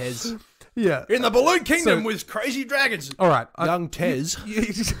Tez. Yeah. In the Balloon Kingdom So- with crazy dragons. All right. Young Tez.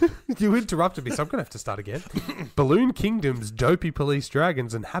 You interrupted me, so I'm going to have to start again. Balloon Kingdom's dopey police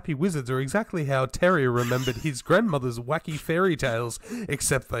dragons and happy wizards are exactly how Terry remembered his grandmother's wacky fairy tales,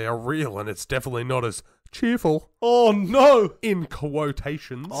 except they are real and it's definitely not as cheerful. Oh no! In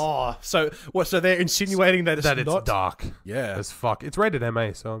quotations. Oh, so what? So they're insinuating that it's That it's not dark Yeah. as fuck. It's rated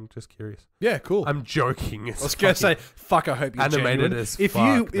MA, so I'm just curious. Yeah, cool. I'm joking. I was gonna say, fuck. I hope you're animated genuine. as If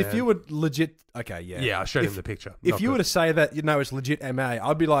fuck, you man. were legit, okay, yeah, Yeah, I showed him the picture. If Not you good. were to say that it's legit MA,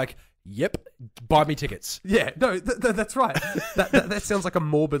 I'd be like, yep, buy me tickets. Yeah, no, that's right. that sounds like a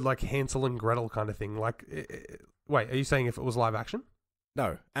morbid, like Hansel and Gretel kind of thing. Like, wait, are you saying if it was live action?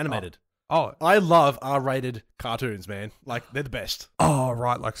 No, animated. Oh, I love R-rated cartoons, man. Like they're the best. oh,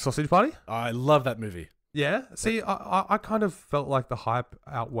 right, like Sausage Party. I love that movie. Yeah. See, I kind of felt like the hype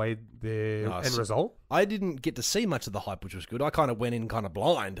outweighed the end result. I didn't get to see much of the hype, which was good. I kind of went in kind of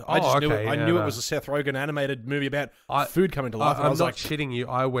blind. Oh, I just knew okay, I yeah, knew no. it was a Seth Rogen animated movie about food coming to life. And I I'm was not like, shitting you.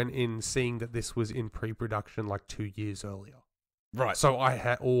 I went in seeing that this was in pre-production like 2 years earlier. right. So I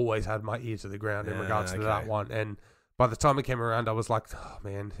had always had my ear to the ground in Yeah, regards to okay. that one. And by the time it came around, I was like, oh,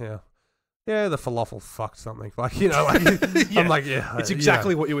 man, yeah, the falafel fucked something. Like, like Yeah. I'm like, yeah. It's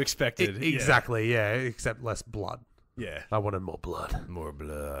exactly what you expected. Exactly, yeah, except less blood. Yeah. I wanted more blood. More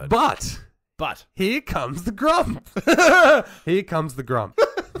blood. But here comes the grump. Here comes the grump.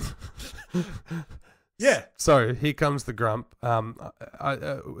 Yeah. So here comes the grump.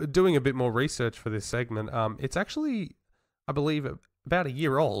 Doing a bit more research for this segment. It's actually, I believe, about a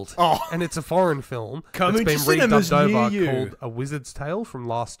year old. Oh. And it's a foreign film. Coming that's to been cinemas redubbed over near you. called A Wizard's Tale from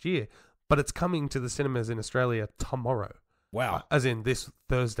last year. But it's coming to the cinemas in Australia tomorrow. Wow. As in this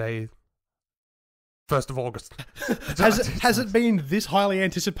Thursday, 1st of August. Has it been this highly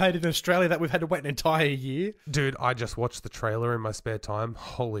anticipated in Australia that we've had to wait an entire year? Dude, I just watched the trailer in my spare time.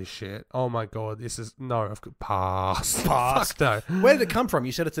 Holy shit. Oh my god, this is... No, I've got... Pass. Fuck no. Where did it come from?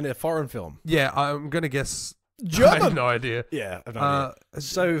 You said it's in a foreign film. Yeah, I'm going to guess... German? I have no idea. Yeah, I have no idea.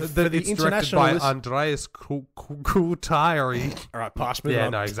 So for the it's directed international by list- Andreas Kultari. All right, pass me Yeah,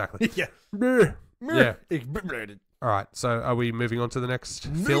 on. no, exactly. Yeah. Yeah. Moving All right, so are we moving on to the next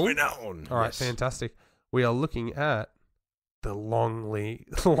film? on. All right, Yes. fantastic. We are looking at the Longley.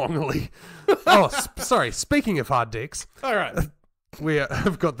 Sorry. Speaking of hard dicks, All right. we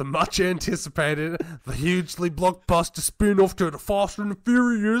have got the much anticipated, the hugely blockbuster spin-off to the Fast and the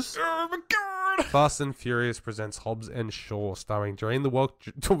Furious. Oh my god. Fast and Furious presents Hobbs and Shaw, starring Dwayne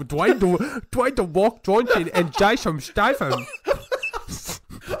Dwayne the Rock Johnson and Jason Statham.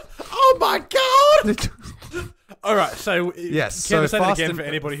 Oh my god! All right, so yes, can I so say that again for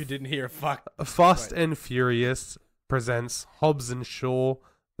anybody who didn't hear a fuck? Fast and Furious presents Hobbs and Shaw,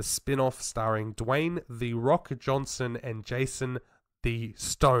 the spin-off starring Dwayne the Rock Johnson and Jason the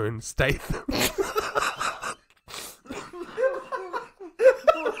Stone Statham.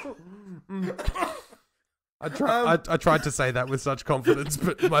 I tried to say that with such confidence,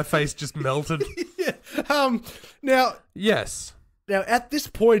 but my face just melted. Yeah. Now, yes. Now, at this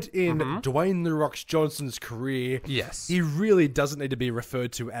point in Dwayne The Rock Johnson's career, yes, he really doesn't need to be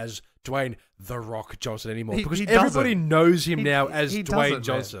referred to as Dwayne The Rock Johnson anymore because he everybody knows him now as he Dwayne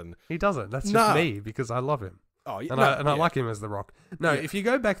Johnson. Man. He doesn't. That's just me because I love him. Oh, yeah, I like him as The Rock. No, if you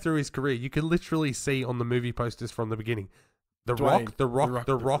go back through his career, you can literally see on the movie posters from the beginning, The Rock,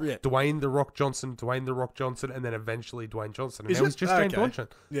 Dwayne The Rock Johnson, Dwayne The Rock Johnson, and then eventually Dwayne Johnson. And it was just Dwayne Johnson.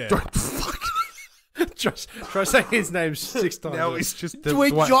 Yeah. Fuck. Try saying his name 6 times. Now it's just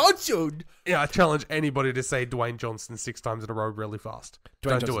Dwayne Johnson. Yeah, I challenge anybody to say Dwayne Johnson 6 times in a row really fast.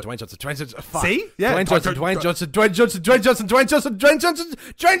 Dwayne Dwayne Johnson. Fuck. See? Yeah. Dwayne Johnson.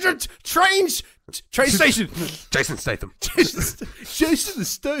 Train station. Jason Statham. Jason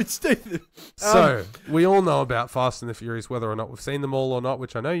Statham. So, we all know about Fast and the Furious, whether or not we've seen them all or not,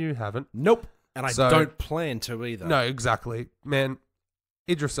 which I know you haven't. Nope. And I don't plan to either. No, exactly. Man,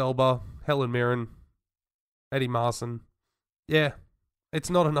 Idris Elba, Helen Mirren, Eddie Marson. Yeah, it's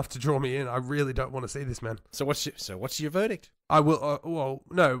not enough to draw me in. I really don't want to see this, man. So what's your verdict? I will.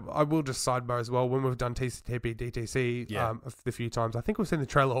 I will just sidebar as well. When we've done TCTP DTC a few times, I think we've seen the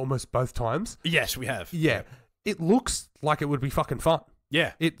trailer almost both times. Yes, we have. Yeah, it looks like it would be fucking fun.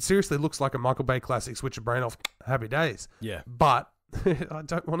 Yeah, it seriously looks like a Michael Bay classic. Switch your brain off. Happy days. Yeah, but I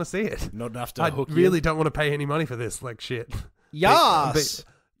don't want to see it. Not enough to hook you. I really don't want to pay any money for this. Like shit. YAAAS.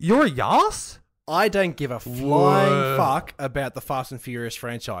 You're a YAAAS? I don't give a flying fuck about the Fast and Furious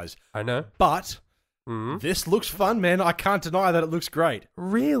franchise. I know. But this looks fun, man. I can't deny that it looks great.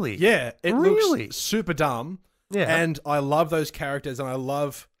 Really? Yeah. It looks super dumb. Yeah. And I love those characters, and I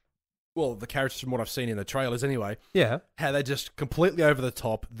love, well, the characters from what I've seen in the trailers anyway. Yeah. How they're just completely over the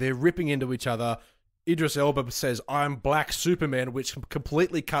top. They're ripping into each other. Idris Elba says, "I'm Black Superman," which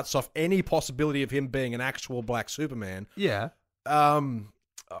completely cuts off any possibility of him being an actual Black Superman. Yeah.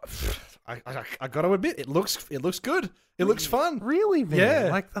 I got to admit, it looks good. It looks fun. Really, man? Yeah.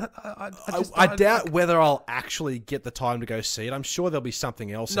 Like I doubt whether I'll actually get the time to go see it. I'm sure there'll be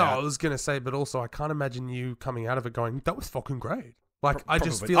something else. No, out. I was gonna say, but also I can't imagine you coming out of it going, "That was fucking great." Like I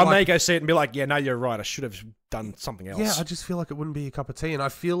just feel I may go see it and be like, "Yeah, no, you're right. I should have done something else." Yeah, I just feel like it wouldn't be a cup of tea, and I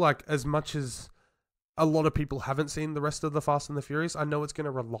feel like as much as a lot of people haven't seen the rest of the Fast and the Furious, I know it's going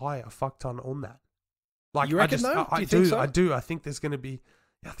to rely a fuck ton on that. Like, you reckon though? Do you think so? I do. I think there's going to be.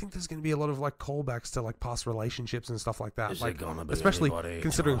 I think there's going to be a lot of like callbacks to like past relationships and stuff like that. Like, especially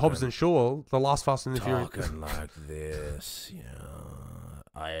considering Hobbs and Shaw, the last Fast and the Furious. Talking like this,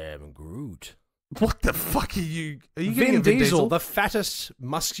 I am Groot. What the fuck are you? Are you Vin Diesel, the fattest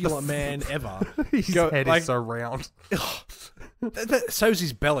muscular man ever. His head is so round. So's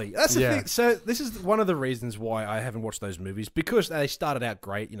his belly. That's the thing. So this is one of the reasons why I haven't watched those movies, because they started out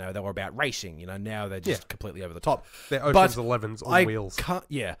great. They were about racing. Now they're just completely over the top. They're Ocean's 11s on wheels.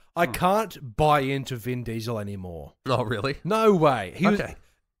 I can't buy into Vin Diesel anymore. Oh, really? No way. He was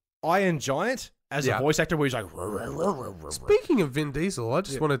Iron Giant as a voice actor, where he's like. Speaking of Vin Diesel, I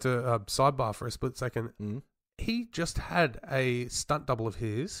just wanted to sidebar for a split second. He just had a stunt double of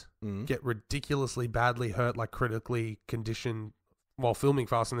his get ridiculously badly hurt, like critically conditioned, while filming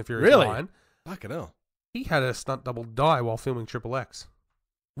Fast and the Furious 9. Fucking hell. He had a stunt double die while filming Triple X.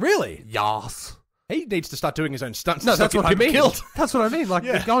 Really? Yes. He needs to start doing his own stunts. No, that's what I mean. Killed. That's what I mean.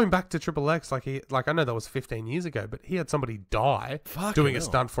 Like going back to Triple X, like I know that was 15 years ago, but he had somebody die doing a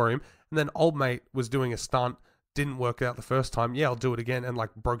stunt for him, and then old mate was doing a stunt, didn't work out the first time. Yeah, I'll do it again, and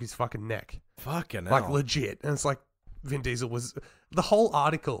like broke his fucking neck. Fucking hell. Like legit. And it's like Vin Diesel was the whole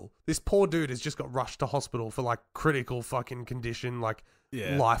article. This poor dude has just got rushed to hospital for like critical fucking condition, like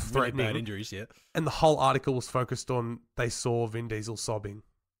life threatening really bad injuries. Yeah, and the whole article was focused on they saw Vin Diesel sobbing.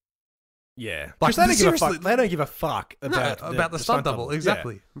 Yeah, like they don't give a fuck about the stunt double.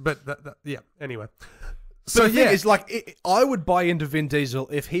 Exactly. Yeah. But anyway. So the thing is, like, I would buy into Vin Diesel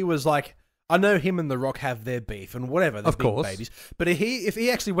if he was like, I know him and The Rock have their beef and whatever, they're big babies. But if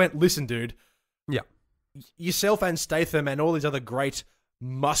he actually went, listen, dude, yourself and Statham and all these other great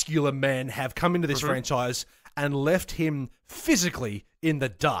muscular men have come into this franchise and left him physically in the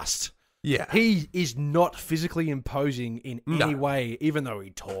dust. Yeah. He is not physically imposing in No. any way, even though he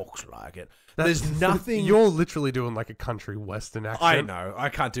talks like it. There's nothing. You're literally doing like a country western accent. I know. I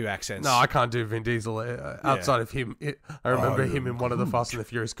can't do accents. No, I can't do Vin Diesel outside of him. I remember him in one of the Fast and the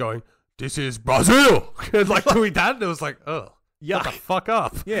Furious going, "This is Brazil," like doing that, and it was like, oh, shut the fuck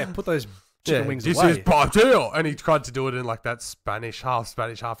up. Yeah, put those chicken wings this away. This is Brazil, and he tried to do it in like that Spanish half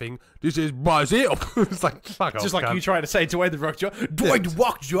thing. This is Brazil. It's like fuck off. Just like cunt. you trying to say Dwayne the Rock Johnson. Dwayne the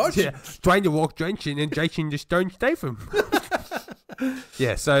Rock Johnson. Yeah, Dwayne the Rock Johnson and Jason the Stone Statham.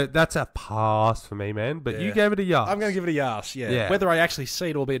 Yeah, so that's a pass for me, man. But you gave it a YAAAS. I'm going to give it a YAAAS, yeah. Whether I actually see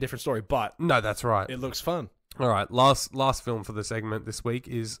it will be a different story, but... No, that's right. It looks fun. All right, last film for the segment this week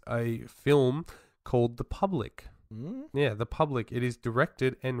is a film called The Public. Mm? Yeah, The Public. It is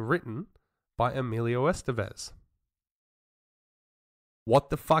directed and written by Emilio Estevez. What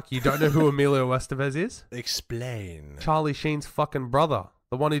the fuck? You don't know who Emilio Estevez is? Explain. Charlie Sheen's fucking brother.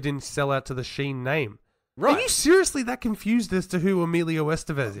 The one who didn't sell out to the Sheen name. Right. Are you seriously that confused as to who Emilio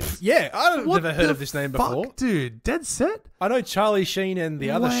Estevez is? Yeah, I've What never heard the of this name fuck, before. Dude, dead set? I know Charlie Sheen and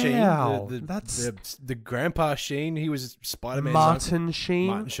the other Wow, Sheen. that's- The grandpa Sheen. He was Spider-Man's Martin Sheen?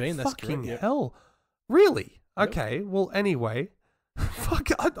 Martin Sheen, that's fucking correct, yep. hell. Really? Okay, well, anyway. Fuck,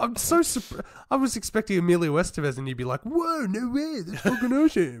 I'm so surprised. I was expecting Emilio Estevez and you'd be like, whoa, no way, that's fucking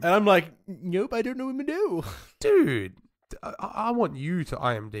awesome. And I'm like, nope, I don't know him to do. Dude, I want you to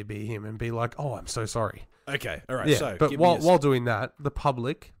IMDb him and be like, oh, I'm so sorry. Okay, all right. Yeah, So, but while doing that, The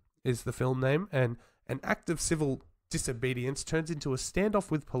Public is the film name, and an act of civil disobedience turns into a standoff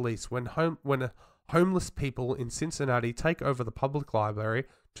with police when homeless people in Cincinnati take over the public library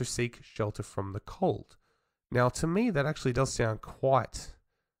to seek shelter from the cold. Now, to me, that actually does sound quite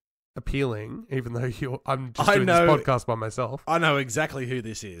appealing, even though I'm just doing this podcast by myself. I know exactly who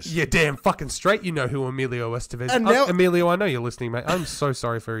this is. Yeah, damn fucking straight you know who Emilio Estevez is. And now- Emilio, I know you're listening, mate. I'm so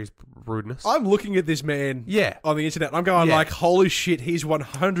sorry for his rudeness. I'm looking at this man on the internet. And I'm going like, holy shit, he's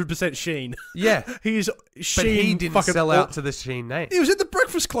 100% Sheen. Yeah. He's Sheen. But he didn't sell out to the Sheen name. He was at the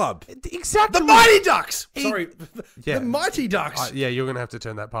Breakfast Club. Exactly. The Mighty Ducks. Sorry. The Mighty Ducks. Yeah, you're going to have to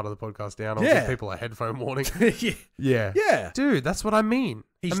turn that part of the podcast down. I'll give people a headphone warning. Yeah. Yeah. Dude, that's what I mean.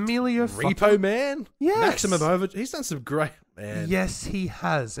 He's Emilio Repo Man. Yes. Maximum Overdrive. He's done some great, man. Yes, he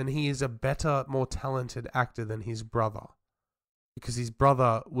has. And he is a better, more talented actor than his brother. Because his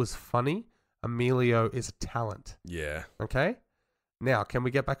brother was funny. Emilio is a talent. Yeah. Okay? Now, can we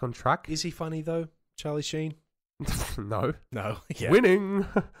get back on track? Is he funny, though, Charlie Sheen? No. No. Yeah. Winning.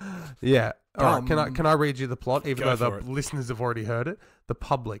 Yeah. All right. Can I read you the plot, even though the listeners have already heard it? The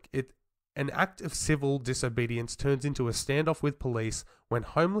Public. An act of civil disobedience turns into a standoff with police when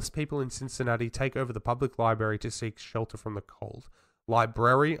homeless people in Cincinnati take over the public library to seek shelter from the cold.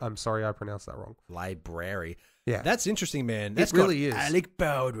 Library. I'm sorry, I pronounced that wrong. Library. Yeah. That's interesting, man. That's really is. Alec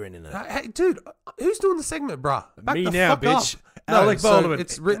Baldwin in it. Hey, dude, who's doing the segment, bruh? Back Me the now, fuck bitch. Up. Alec Baldwin. So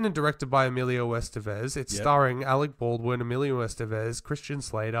it's written and directed by Emilio Estevez. It's starring Alec Baldwin, Emilio Estevez, Christian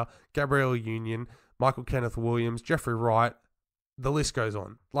Slater, Gabrielle Union, Michael Kenneth Williams, Jeffrey Wright. The list goes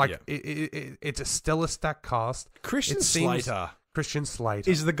on. Like, it's a stellar stack cast. Christian Slater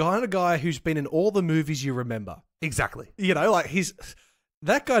is the kind of guy who's been in all the movies you remember. Exactly. You know, like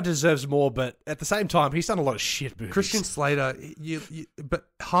that guy deserves more, but at the same time, he's done a lot of shit movies. Christian Slater, but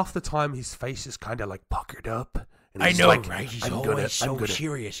half the time his face is kind of like puckered up. And I know, like, right? He's always so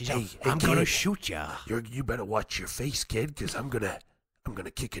serious. He's like, I'm gonna shoot ya. You better watch your face, kid, because I'm gonna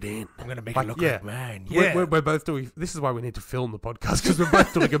kick it in. I'm gonna make it look like mine. Yeah, we're both doing. This is why we need to film the podcast, because we're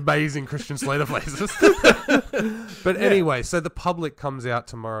both doing amazing Christian Slater faces. But anyway, so The Public comes out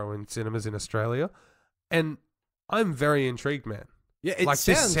tomorrow in cinemas in Australia, and I'm very intrigued, man. Yeah,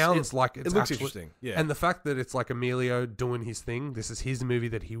 this sounds like it's it looks actually, interesting. Yeah, and the fact that it's like Emilio doing his thing. This is his movie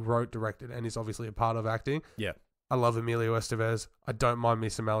that he wrote, directed, and is obviously a part of acting. Yeah, I love Emilio Estevez. I don't mind me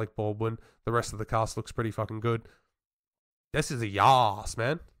some Alec Baldwin. The rest of the cast looks pretty fucking good. This is a YAAAS,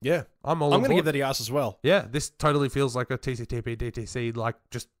 man. Yeah, I'm going to give that a YAAAS as well. Yeah, this totally feels like a TCTP DTC. Like,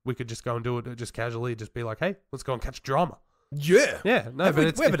 we could just go and do it just casually. Just be like, hey, let's go and catch drama. Yeah, yeah. No, we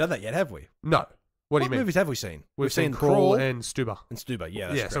haven't done that yet, have we? No. What do you mean? What movies have we seen? We've seen Crawl and Stuba.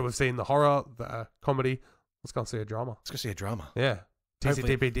 Yeah, that's so we've seen the horror, the comedy. Let's go and see a drama. Let's go see a drama. Yeah.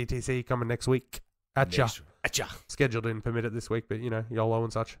 TCTP DTC coming next week. Atcha. Atcha. Scheduled and permitted this week, but YOLO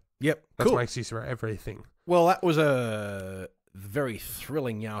and such. Yep. That's my excuse for everything. Well, that was a very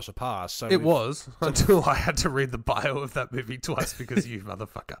thrilling YAAAS pass. So it was until I had to read the bio of that movie twice because you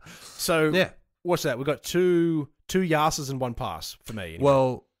motherfucker. So yeah, what's that? We've got two YAAASes and one pass for me. Anyway.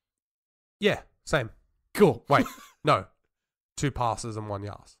 Well, yeah, same. Cool. Wait, no, 2 passes and 1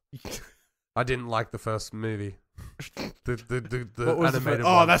 YAAAS. I didn't like the first movie. The What was animated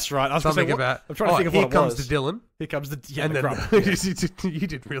oh, one. that's right. I was Something say, about. I'm trying to think of what Here it comes was. the Dylan. Here comes the And the then grump. you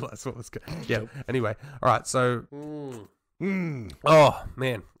did realize what was good. Yeah. Anyway, all right. So, Mm. oh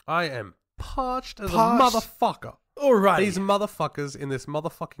man, I am parched as Parched. a motherfucker. All right. These motherfuckers in this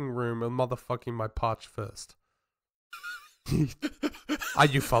motherfucking room are motherfucking my parch first. Are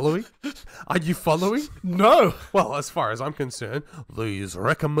you following? Are you following? No. Well, as far as I'm concerned, these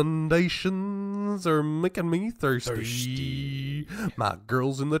recommendations are making me thirsty. My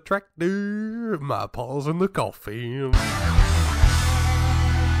girl's in the tractor, my paws in the coffee.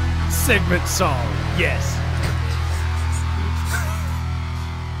 Segment song. Yes.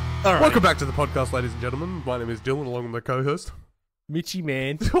 All right. Welcome back to the podcast, ladies and gentlemen. My name is Dylan, along with my co-host. Mitchy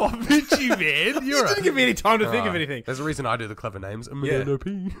man. Oh, Mitchy, man. You didn't give me any time to think of anything. There's a reason I do the clever names. Yeah.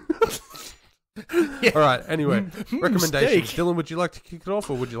 Yeah. All right, anyway, recommendations. Mistake. Dylan, would you like to kick it off,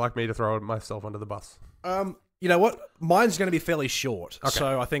 or would you like me to throw myself under the bus? You know what? Mine's going to be fairly short, Okay.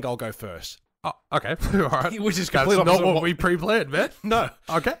 so I think I'll go first. Oh, okay. All right. Which is That's completely not opposite what of we pre-planned, man. No.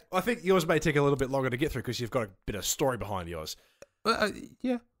 Okay. I think yours may take a little bit longer to get through because you've got a bit of story behind yours.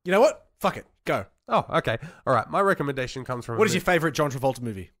 Yeah. You know what? Fuck it. Go. Oh, okay. All right. My recommendation comes from... What is your favourite John Travolta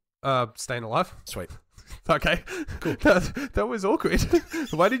movie? Staying Alive. Sweet. Okay. Cool. That was awkward.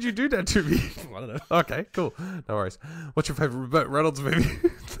 Why did you do that to me? I don't know. Okay, cool. No worries. What's your favourite Burt Reynolds movie?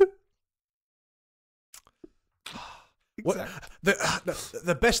 What,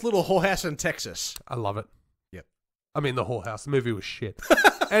 the best little whorehouse in Texas. I love it. Yep. I mean, the whorehouse. The movie was shit.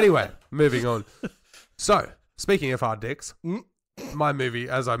 Anyway, moving on. So, speaking of hard dicks, my movie,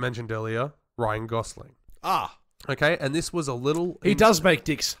 as I mentioned earlier, Ryan Gosling. Ah. Okay, and this was a little... He does make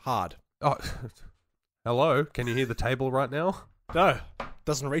dicks hard. Oh, hello? Can you hear the table right now? No.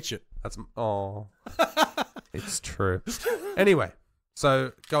 Doesn't reach it. That's... Oh. It's true. Anyway,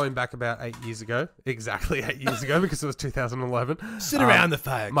 so going back about 8 years ago, exactly 8 years ago, because it was 2011. Sit around the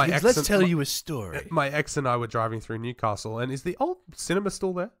fire, my kids. ex Let's and- tell my- you a story. My ex and I were driving through Newcastle, and is the old cinema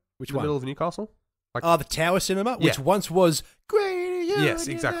still there? Which in the one? middle of Newcastle? Oh, the Tower Cinema, which Yeah. once was great. Yes,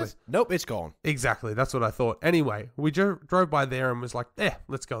 exactly. Nope, it's gone. Exactly, that's what I thought. Anyway, we drove by there and was like,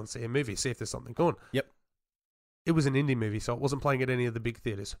 let's go and see a movie, see if there's something going. Yep. It was an indie movie, so it wasn't playing at any of the big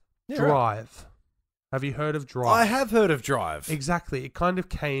theatres. Yeah, right. Drive. Have you heard of Drive? I have heard of Drive. Exactly. It kind of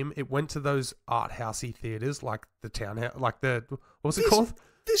came, it went to those art housey theatres, like the townhouse, like the, what was it called?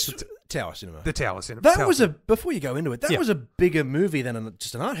 This Tower Cinema. The Tower Cinema. That Tower was Cinema. before you go into it, that Yeah. was a bigger movie than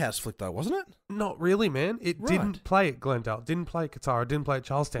just an art house flick, though, wasn't it? Not really, man. It Right. didn't play at Glendale, didn't play at Katara, didn't play at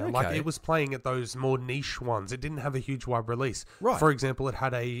Charlestown. Like, Okay. it was playing at those more niche ones. It didn't have a huge wide release. Right. For example, it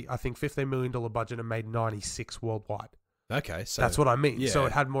had a, I think, $15 million budget and made 96 worldwide. Okay, so That's what I mean. So yeah.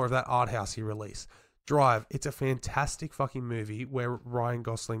 it had more of that art housey release. Drive, it's a fantastic fucking movie where Ryan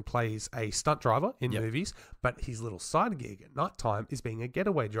Gosling plays a stunt driver in Yep. movies, but his little side gig at night time is being a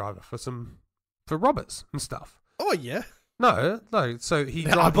getaway driver for robbers and stuff. Oh yeah. No. So he.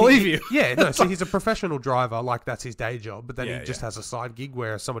 I believe you. Yeah, no. So he's a professional driver, like that's his day job. But then Yeah, he just yeah. has a side gig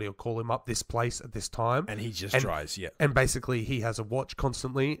where somebody will call him up this place at this time, And he just And- drives, yeah. and basically he has a watch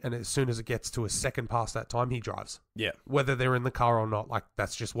constantly. And as soon as it gets to a second past that time, he drives. Yeah. Whether they're in the car or not, like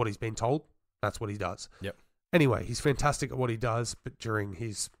that's just what he's been told. That's what he does. Yep. Anyway, he's fantastic at what he does, but during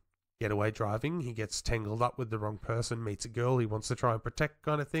his getaway driving, he gets tangled up with the wrong person, meets a girl he wants to try and protect,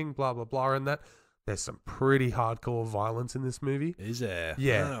 kind of thing. Blah blah blah, and that. There's some pretty hardcore violence in this movie. Is there?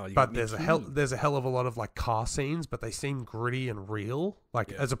 Yeah, Oh, you but got me there's a keen. hell of a lot of like car scenes, but they seem gritty and real,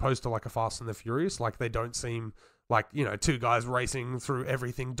 like Yeah. as opposed to like a Fast and the Furious. Like they don't seem like, you know, two guys racing through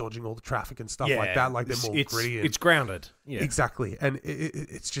everything, dodging all the traffic and stuff like that. Like they're more gritty. And, It's grounded. Yeah. exactly, and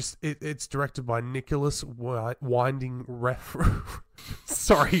it's directed by Nicholas Winding Ref.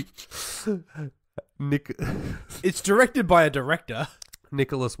 Sorry, It's directed by a director,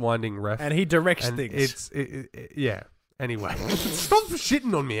 Nicholas Winding Ref, and he directs and things. yeah. Anyway, stop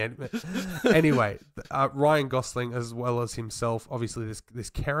shitting on me. Anyway, Ryan Gosling as well as himself. Obviously, this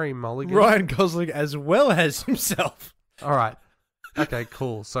Carey Mulligan. Ryan Gosling as well as himself. All right. Okay,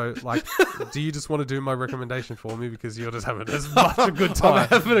 cool. So, like, do you just want to do my recommendation for me because you're just having as much a good time? I'm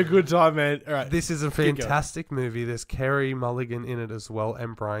having a good time, man. All right. This is a going. fantastic movie. There's Carey Mulligan in it as well,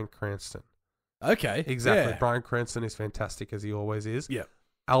 and Bryan Cranston. Okay. Exactly. Yeah. Bryan Cranston is fantastic as he always is. Yeah.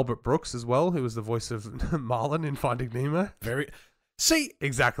 Albert Brooks as well, who was the voice of Marlin in Finding Nemo. Very. See,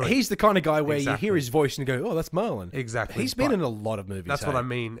 Exactly. he's the kind of guy where Exactly. you hear his voice and go, "Oh, that's Marlon." Exactly. He's been But in a lot of movies. That's hey? what I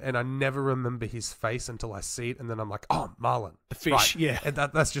mean. And I never remember his face until I see it. And then I'm like, oh, Marlin. The fish, Right. yeah. And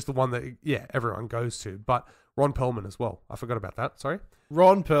that's just the one that, yeah, everyone goes to. But Ron Perlman as well. I forgot about that. Sorry.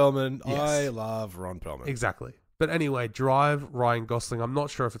 Ron Perlman. Yes. I love Ron Perlman. Exactly. But anyway, Drive, Ryan Gosling. I'm not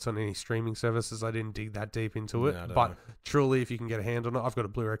sure if it's on any streaming services. I didn't dig that deep into it. No, I don't But know. truly, if you can get a hand on it, I've got a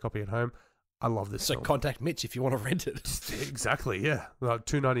Blu-ray copy at home. I love this So film. contact Mitch if you want to rent it. Exactly, yeah.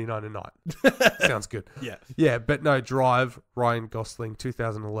 $2.99 a night. Sounds good. Yeah. Yeah, but no, Drive, Ryan Gosling,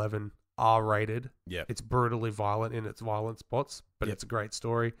 2011, R-rated. Yeah. It's brutally violent in its violent spots, but Yep. it's a great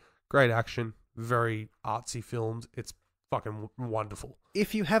story. Great action. Very artsy filmed. It's fucking wonderful.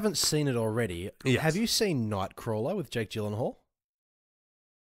 If you haven't seen it already, Yes. have you seen Nightcrawler with Jake Gyllenhaal?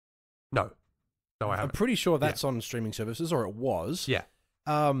 No. No, I I'm haven't. pretty sure that's on streaming services, or it was. Yeah.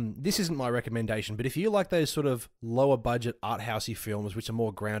 This isn't my recommendation, but if you like those sort of lower budget art housey films which are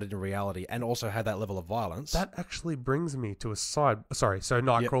more grounded in reality and also have that level of violence, That actually brings me to a side. Sorry, so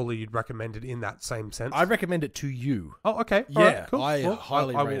Nightcrawler, you'd recommend it in that same sense? I recommend it to you. Oh, okay. Yeah, All right, cool. I Well,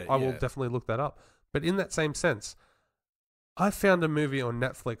 highly I rate will, it, I will yeah. definitely look that up. But in that same sense, I found a movie on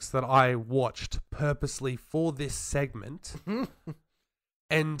Netflix that I watched purposely for this segment,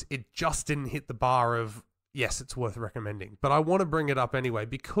 and it just didn't hit the bar of, yes, it's worth recommending. But I want to bring it up anyway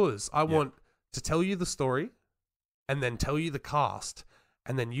because I want to tell you the story and then tell you the cast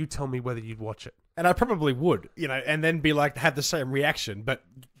and then you tell me whether you'd watch it. And I probably would, and then be like, have the same reaction, but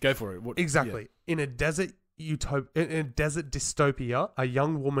go for it. Exactly. In a desert dystopia, a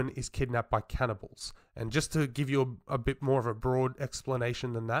young woman is kidnapped by cannibals. And just to give you a bit more of a broad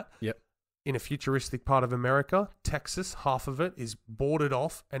explanation than that, Yep. in a futuristic part of America, Texas, half of it is boarded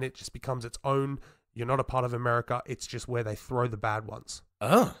off and it just becomes its own. You're not a part of America. It's just where they throw the bad ones.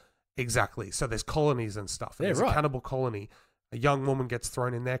 Oh. Exactly. So there's colonies and stuff. And Yeah, there's right. a cannibal colony. A young woman gets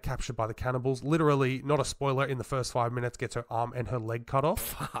thrown in there, captured by the cannibals. Literally, not a spoiler, in the first 5 minutes, gets her arm and her leg cut off.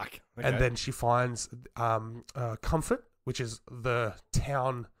 Fuck. Okay. And then she finds Comfort, which is the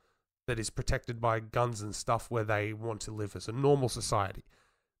town that is protected by guns and stuff where they want to live as a normal society.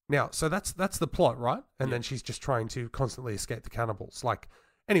 Now, so that's the plot, right? And then she's just trying to constantly escape the cannibals. Like,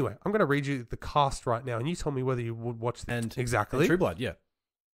 anyway, I'm going to read you the cast right now, and you tell me whether you would watch this. And exactly. True Blood, yeah.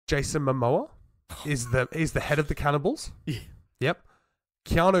 Jason Momoa is the head of the cannibals. Yeah. Yep.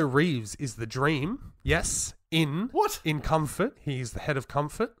 Keanu Reeves is the dream. Yes. In Comfort, he's the head of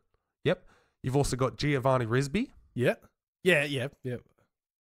Comfort. Yep. You've also got Giovanni Ribisi. Yeah. Yeah.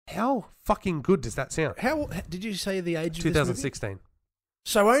 How fucking good does that sound? How did you say the age of 2016. this movie?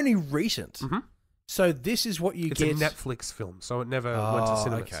 So only recent. Mm-hmm. So this is what you It's get. a Netflix film, so it never went to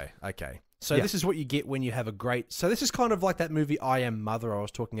cinemas. Okay. So this is what you get when you have a great... So this is kind of like that movie I Am Mother I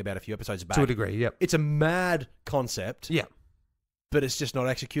was talking about a few episodes back. To a degree, yep. It's a mad concept. Yeah. But it's just not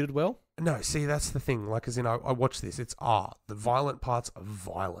executed well. No, see, that's the thing. Like, as in, I watched this. It's the violent parts are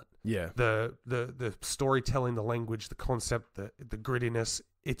violent. Yeah. The storytelling, the language, the concept, the grittiness.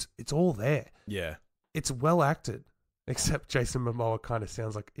 It's all there. Yeah. It's well acted. Except Jason Momoa kind of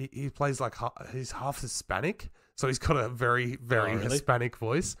sounds like he plays like he's half Hispanic, so he's got a very, very really? Hispanic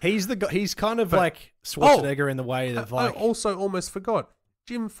voice. He's the guy. He's kind of like Schwarzenegger in the way that I like. also almost forgot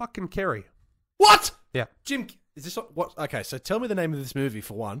Jim fucking Carrey. What? Yeah. Jim, is this what? Okay, so tell me the name of this movie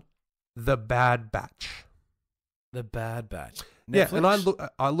for one. The Bad Batch. The Bad Batch. Yeah, and Netflix?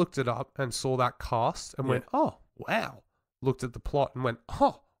 I looked it up and saw that cast and went, oh wow. Looked at the plot and went,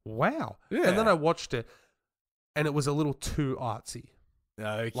 oh wow. Yeah. And then I watched it, and it was a little too artsy.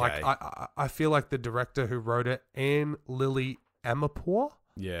 Okay. Like I feel like the director who wrote it, Anne Lily Amirpour.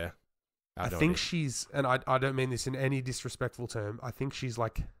 Yeah. I think she's, and I don't mean this in any disrespectful term, I think she's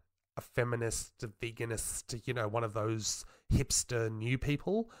like a feminist, a veganist, one of those hipster new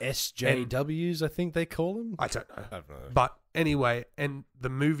people. SJWs, I think they call them. I don't know. I don't know. But anyway, and the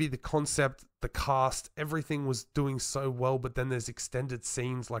movie, the concept, the cast, everything was doing so well, but then there's extended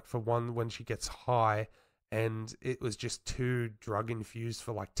scenes, like for one, when she gets high, and it was just too drug infused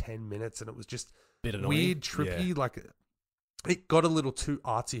for like 10 minutes, and it was just Bit annoying. weird, trippy, like it got a little too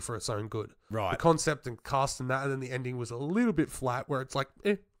artsy for its own good. Right. The concept and cast and that, and then the ending was a little bit flat where it's like,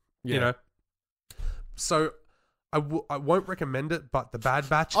 you know. So I won't recommend it, but The Bad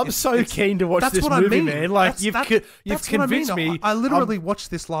Batch. I'm so keen to watch that's this what movie, I mean. man. Like That's you've what convinced I mean. me. I literally watched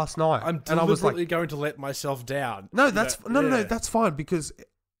this last night, I'm and I was like, going to let myself down. no, that's no, Yeah. that's fine because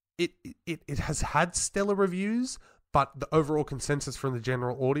it has had stellar reviews, but the overall consensus from the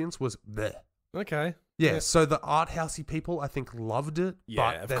general audience was bleh. Okay. Yeah, so the art housey people I think loved it,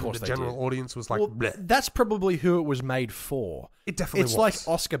 Yeah, but of then course the they general did. audience was like, Well, bleh. that's probably who it was made for. It definitely It's was.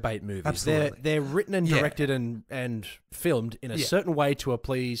 like Oscar bait movies. Absolutely. They're written and Yeah. directed and filmed in a Yeah. certain way to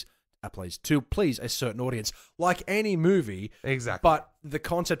please a certain audience, like any movie. Exactly. But the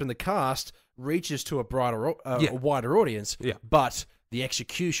concept and the cast reaches to a wider audience. Yeah. But the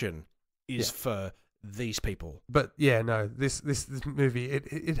execution is Yeah. for these people. But yeah, no, this movie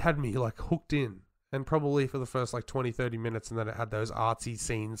it had me like hooked in, And probably for the first like 20, 30 minutes, and then it had those artsy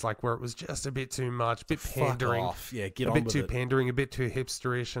scenes like where it was just a bit too much, a bit pandering. Fuck off. Yeah, get a on bit with too it. pandering, a bit too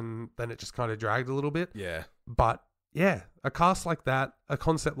hipsterish, and then it just kind of dragged a little bit. Yeah. But yeah, a cast like that, a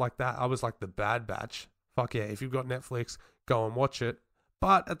concept like that, I was like the Bad Batch. Fuck yeah, if you've got Netflix, go and watch it.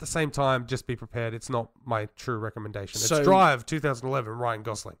 But at the same time, just be prepared. It's not my true recommendation. It's Drive 2011, Ryan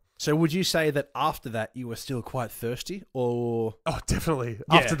Gosling. So would you say that after that you were still quite thirsty, or? Oh, definitely.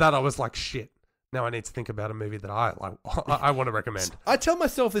 Yeah. After that, I was like, shit. Now I need to think about a movie that I like. I want to recommend. I tell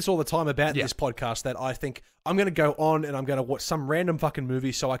myself this all the time about this podcast, that I think I'm going to go on and I'm going to watch some random fucking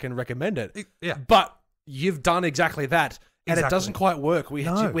movie so I can recommend it. Yeah. But you've done exactly that. And Exactly. it doesn't quite work. We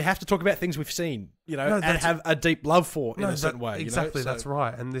have to talk about things we've seen, and have a deep love for in a certain way. Exactly, you know? that's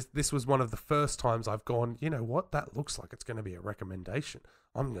right. And this was one of the first times I've gone, you know what? That looks like it's going to be a recommendation.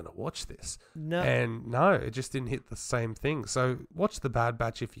 I'm going to watch this. No. And no, it just didn't hit the same thing. So watch The Bad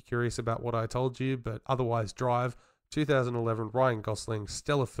Batch if you're curious about what I told you. But otherwise, Drive, 2011, Ryan Gosling,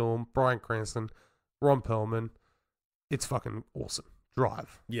 stellar film, Bryan Cranston, Ron Perlman. It's fucking awesome.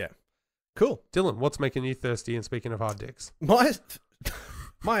 Drive. Yeah. Cool. Dylan, what's making you thirsty? And speaking of hard dicks.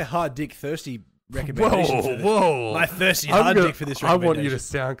 My hard dick thirsty recommendation. For this, Whoa. My thirsty hard dick for this I recommendation. want you to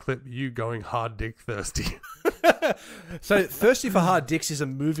sound clip you going hard dick thirsty. So, Thirsty for Hard Dicks is a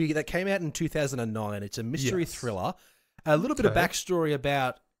movie that came out in 2009. It's a mystery thriller. A little bit of backstory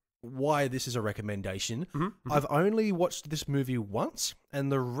about why this is a recommendation. Mm-hmm. I've only watched this movie once,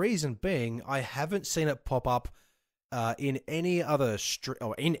 and the reason being I haven't seen it pop up in any other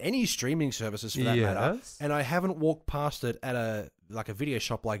or in any streaming services for that matter, and I haven't walked past it at a video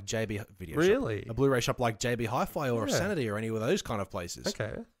shop like JB Really? shop, a Blu-ray shop like JB Hi-Fi or Sanity or any of those kind of places.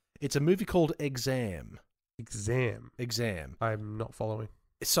 Okay. It's a movie called Exam. Exam. I'm not following.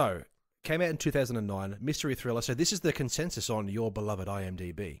 So, came out in 2009, mystery thriller. So this is the consensus on your beloved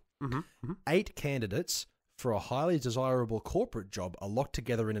IMDb. 8 candidates for a highly desirable corporate job are locked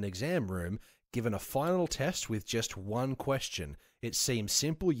together in an exam room, given a final test with just one question. It seems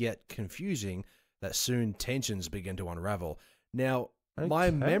simple yet confusing that soon tensions begin to unravel. Now, my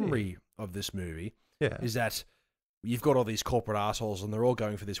memory of this movie is that you've got all these corporate assholes and they're all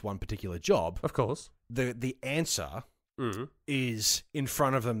going for this one particular job. Of course. The answer is in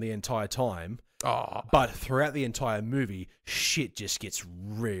front of them the entire time. Oh. But throughout the entire movie, shit just gets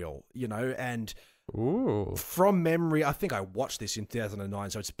real, and from memory, I think I watched this in 2009,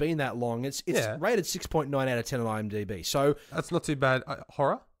 so it's been that long. It's rated 6.9 out of 10 on IMDb. So that's not too bad.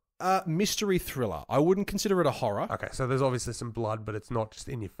 Horror? Mystery thriller. I wouldn't consider it a horror. Okay, so there's obviously some blood, but it's not just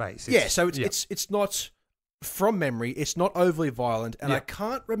in your face. It's not, from memory, it's not overly violent, and I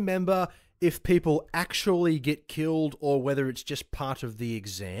can't remember if people actually get killed or whether it's just part of the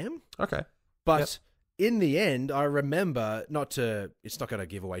exam. Okay. But in the end, I remember, it's not going to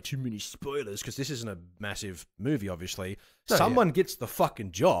give away too many spoilers because this isn't a massive movie, obviously. No, Someone gets the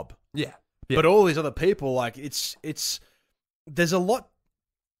fucking job. Yeah. But all these other people, there's a lot.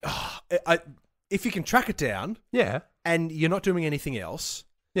 If you can track it down. Yeah. And you're not doing anything else.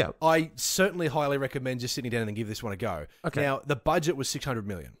 Yeah. I certainly highly recommend just sitting down and give this one a go. Okay. Now, the budget was $600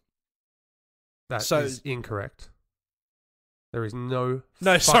 million. That is incorrect. There is no.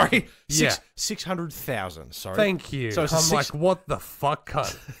 No, sorry. 600,000. Sorry. Thank you. So I'm like, what the fuck,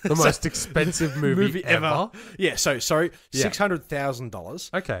 cunt? The most expensive movie ever. Yeah. So sorry,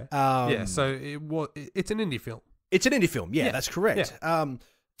 $600,000. Okay. So it's an indie film. It's an indie film. Yeah, that's correct. Yeah.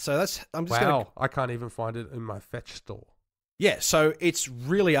 So that's. I'm just I can't even find it in my fetch store. Yeah, so it's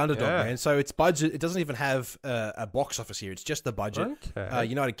really underdog, man. So its budget, it doesn't even have a box office here. It's just the budget. Okay.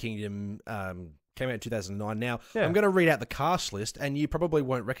 United Kingdom came out in 2009. Now, I'm going to read out the cast list, and you probably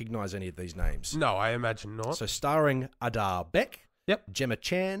won't recognize any of these names. No, I imagine not. So starring Adar Beck, Gemma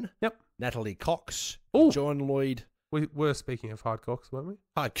Chan, Natalie Cox, John Lloyd. We were speaking of hard cocks, weren't we?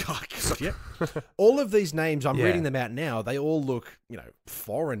 Hard cocks, yeah. All of these names, I'm reading them out now, they all look,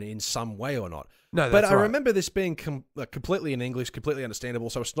 foreign in some way or not. No, but I remember this being completely in English, completely understandable.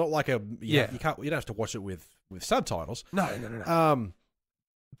 So it's not like you don't have to watch it with subtitles. No.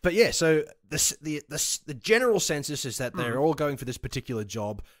 But yeah, so the general census is that they're all going for this particular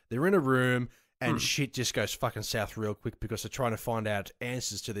job. They're in a room, and shit just goes fucking south real quick because they're trying to find out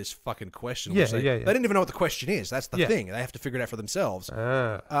answers to this fucking question. They didn't even know what the question is. That's the thing. They have to figure it out for themselves.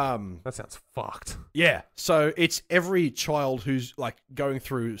 That sounds fucked. Yeah. So it's every child who's going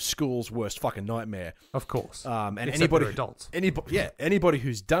through school's worst fucking nightmare. Of course. And except anybody, adults. Anybody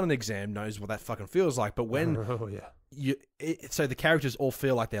who's done an exam knows what that fucking feels like. But when so the characters all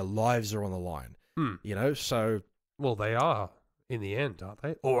feel like their lives are on the line. So well, they are. in the end, aren't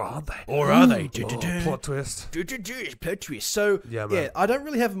they? Or are they? Or are they? Plot twist. Plot twist. So, Yeah, man. I don't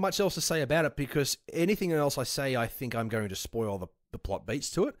really have much else to say about it because anything else I say, I think I'm going to spoil the plot beats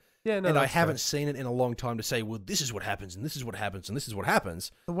to it. Yeah, no, and I that's haven't fair. seen it in a long time to say, well, this is what happens, and this is what happens, and this is what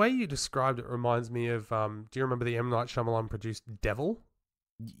happens. The way you described it reminds me of, do you remember the M. Night Shyamalan produced Devil?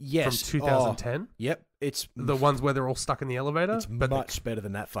 Yes. From 2010? Yep. It's The ones where they're all stuck in the elevator? It's much better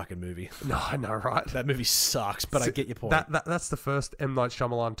than that fucking movie. No, I know, right? That movie sucks, but I get your point. That's the first M. Night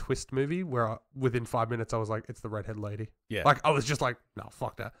Shyamalan twist movie where within 5 minutes I was like, it's the redhead lady. Yeah. Like, I was just like, no,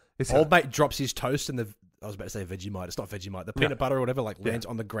 fuck that. It's Old mate drops his toast and I was about to say Vegemite. It's not Vegemite. The peanut butter or whatever lands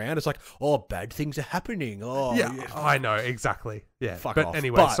on the ground. It's like, oh, bad things are happening. Oh, yeah, I know, exactly. Yeah. Fuck but off.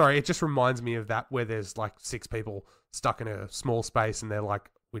 Anyway, sorry, it just reminds me of that where there's like 6 people stuck in a small space and they're like,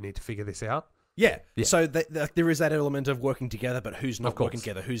 we need to figure this out. Yeah. So there is that element of working together, but who's not working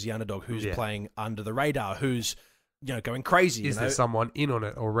together? Who's the underdog? Who's playing under the radar? Who's going crazy? Is there someone in on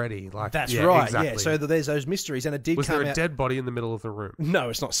it already? Like that's right. Exactly. Yeah. So there's those mysteries, and it did. Was come there a out... dead body in the middle of the room? No,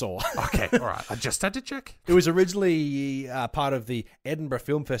 it's not Saw. Okay, all right. I just had to check. It was originally part of the Edinburgh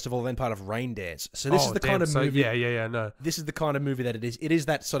Film Festival, then part of Rain Dance. So this is the kind of movie. No. This is the kind of movie that it is. It is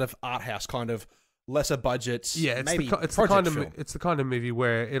that sort of art house kind of lesser budgets. Yeah, it's maybe the kind of movie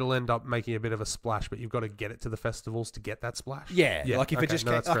where it'll end up making a bit of a splash, but you've got to get it to the festivals to get that splash. Yeah, like if it just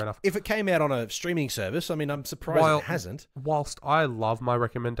came, fair enough. If it came out on a streaming service, I mean, I'm surprised it hasn't. Whilst I love my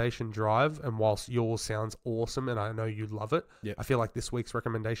recommendation drive, and whilst yours sounds awesome, and I know you love it, I feel like this week's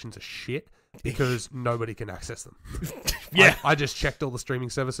recommendations are shit because nobody can access them. Yeah, I just checked all the streaming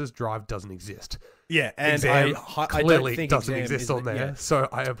services. Drive doesn't exist. Yeah, and Exam I clearly don't think doesn't Exam exist on there. Yeah. So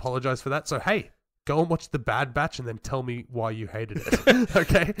I apologize for that. So hey, go and watch The Bad Batch and then tell me why you hated it.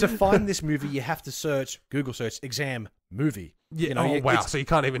 Okay. To find this movie, you have to Google search Exam movie. Yeah. Wow. So you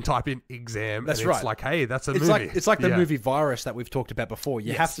can't even type in Exam. That's and right. It's like, hey, that's a movie. It's like the movie Virus that we've talked about before.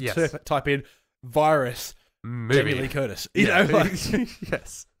 You have to type in Virus movie. Jamie Lee Curtis.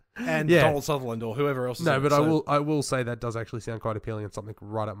 Yes. And Donald Sutherland or whoever else. No, but I will say that does actually sound quite appealing and something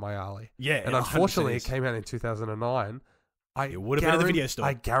right up my alley. Yeah. And unfortunately, it came out in 2009. It would have been in the video store.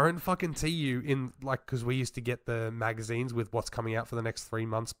 I guarantee you in because we used to get the magazines with what's coming out for the next 3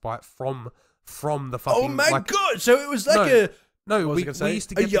 months from the fucking. Oh my god! So it was like we used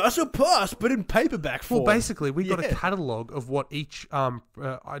to get YAAAS Pass, but in paperback form. Well, basically, we got a catalog of what each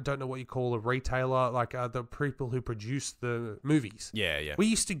I don't know what you call a retailer, like the people who produce the movies. Yeah. We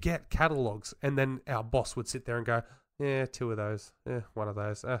used to get catalogs, and then our boss would sit there and go, "Yeah, 2 of those. Yeah, 1 of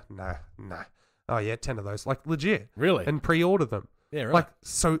those. No. Oh yeah, 10 of those. Like legit, really, and pre-order them. Yeah, right. Like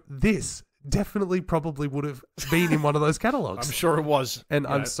so, this definitely probably would have been in one of those catalogs. I'm sure it was, and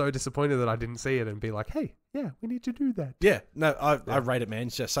I'm so disappointed that I didn't see it and be like, "Hey, yeah, we need to do that." Yeah, no, I rate it, man.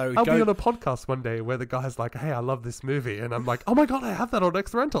 So I'll be on a podcast one day where the guy's like, "Hey, I love this movie," and I'm like, "Oh my god, I have that on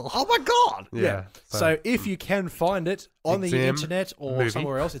X Rental." Oh my god, yeah. So if you can find it on the internet or movie.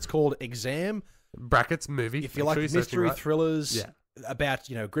 somewhere else, it's called Exam brackets movie. If you like mystery thrillers, about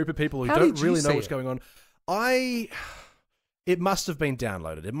a group of people who don't really know what's going on. It must have been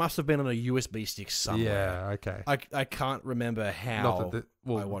downloaded. It must have been on a USB stick somewhere. Yeah, okay. I can't remember how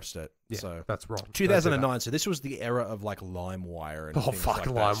I watched it. Yeah, so that's wrong. 2009. So this was the era of like LimeWire. And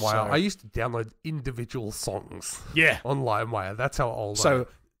LimeWire. So, I used to download individual songs. Yeah, on LimeWire. That's how old. So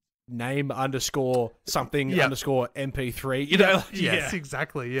name _ something _ MP3. Yes,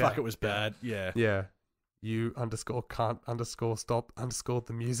 exactly. Yeah. Fuck, it was bad. Yeah. Yeah. You _ can't _ stop _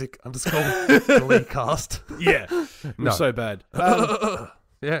 the music _ delete cast. Yeah. It was so bad.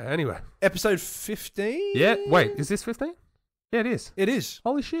 Yeah, anyway. Episode 15? Yeah. Wait, is this 15? Yeah, it is. It is.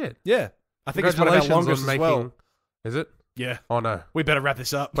 Holy shit. Yeah. I think it's one of our longest as well. Is it? Yeah. Oh, no. We better wrap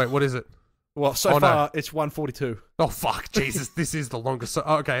this up. Wait, what is it? Well, so far, it's 142. Oh, fuck. Jesus, this is the longest.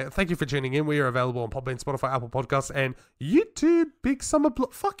 Okay, thank you for tuning in. We are available on Podbean, Spotify, Apple Podcasts, and YouTube. Big Summer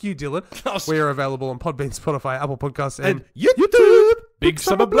Fuck you, Dylan. We are available on Podbean, Spotify, Apple Podcasts, and YouTube. Big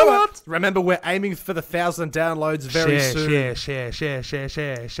Summer Blowout. Remember, we're aiming for the 1,000 downloads very soon.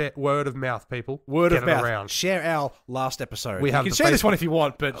 Share. Word of mouth, people. Word of mouth. Around. Share our last episode. You have can share this one if you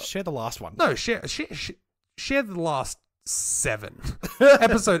want, but share the last one. No, share the last 7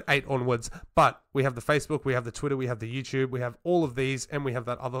 episode 8 onwards. But we have the Facebook, we have the Twitter, we have the YouTube, we have all of these, and we have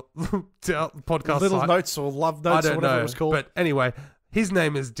that other podcast Little site. Notes or Love Notes or whatever it was called. But anyway, his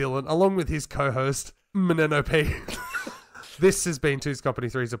name is Dylan, along with his co-host Maneno P. This has been Two's Company,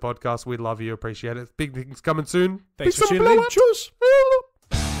 Three's a podcast. We love you, appreciate it. Big things coming soon. Thanks for tuning in. Cheers.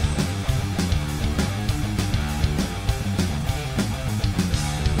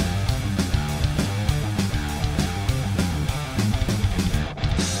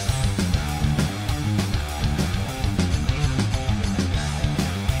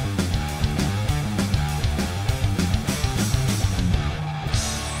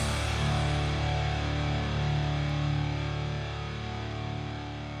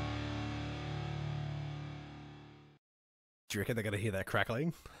 Do you reckon they're going to hear that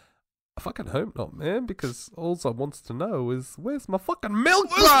crackling? I fucking hope not, man, because all I wants to know is where's my fucking milk,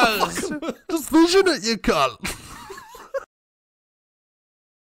 bros? Just vision it, you cunt.